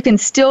 you can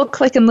still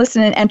click and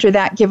listen and enter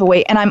that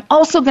giveaway. And I'm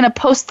also going to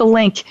post the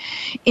link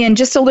in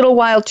just a little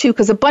while, too,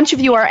 because a bunch of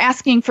you are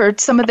asking for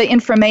some of the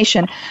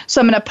information. So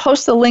I'm going to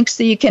post the link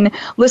so you can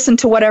listen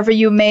to whatever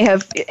you may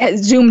have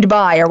zoomed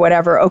by or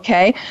whatever,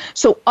 okay?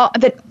 So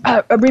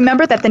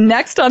remember that the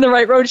next On the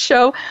Right Road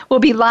show will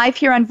be live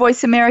here on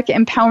Voice America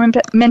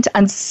Empowerment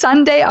on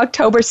Sunday,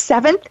 October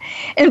 7th.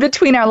 In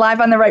between our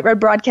Live on the Right Road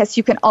broadcasts,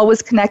 you can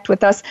always connect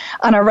with us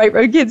on our Right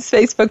Road Kids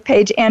Facebook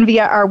page and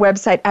via our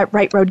website at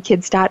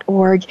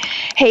rightroadkids.org.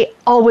 Hey,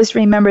 always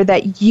remember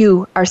that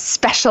you are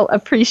special,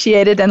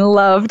 appreciated, and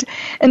loved.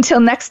 Until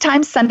next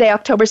time, Sunday,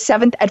 October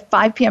 7th at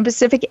 5 p.m.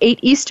 Pacific, 8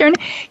 Eastern,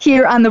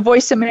 here on the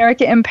Voice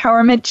America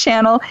Empowerment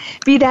Channel.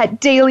 Be that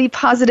daily,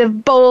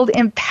 positive, bold,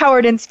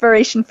 empowered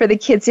inspiration for the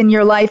kids in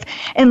your life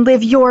and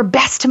live your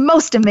best,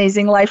 most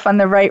amazing life on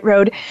the right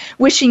road.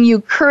 Wishing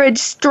you courage,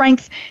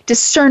 strength,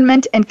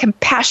 discernment, and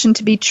compassion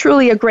to be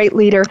truly a great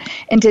leader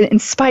and to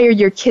inspire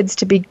your kids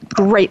to be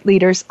great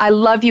leaders. I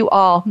love you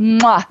all.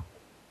 Mwah.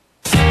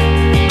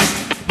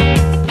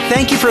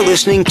 Thank you for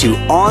listening to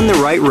On the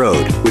Right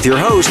Road with your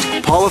host,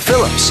 Paula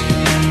Phillips.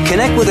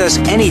 Connect with us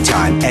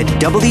anytime at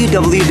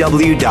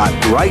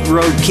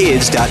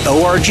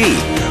www.rightroadkids.org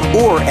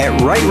or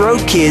at Right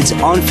Road Kids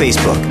on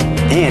Facebook.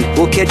 And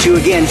we'll catch you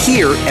again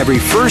here every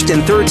first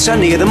and third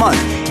Sunday of the month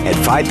at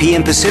 5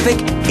 p.m.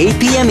 Pacific, 8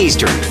 p.m.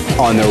 Eastern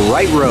on the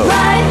Right Road.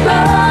 Right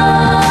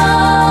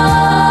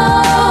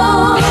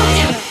Road.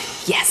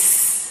 Yes.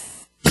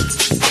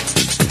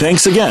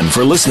 Thanks again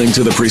for listening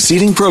to the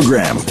preceding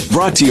program,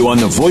 brought to you on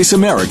the Voice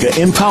America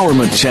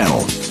Empowerment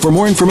Channel. For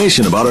more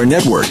information about our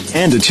network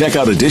and to check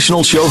out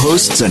additional show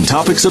hosts and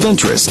topics of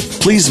interest,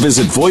 please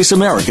visit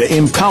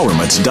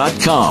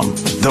VoiceAmericaEmpowerment.com.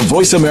 The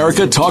Voice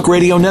America Talk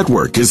Radio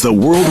Network is the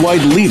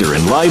worldwide leader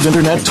in live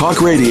Internet talk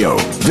radio.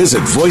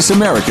 Visit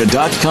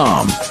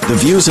VoiceAmerica.com. The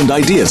views and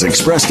ideas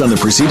expressed on the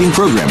preceding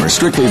program are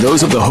strictly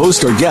those of the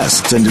host or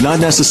guests and do not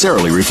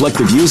necessarily reflect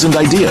the views and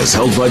ideas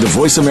held by the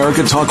Voice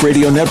America Talk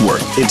Radio Network,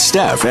 its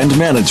staff, and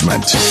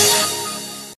management.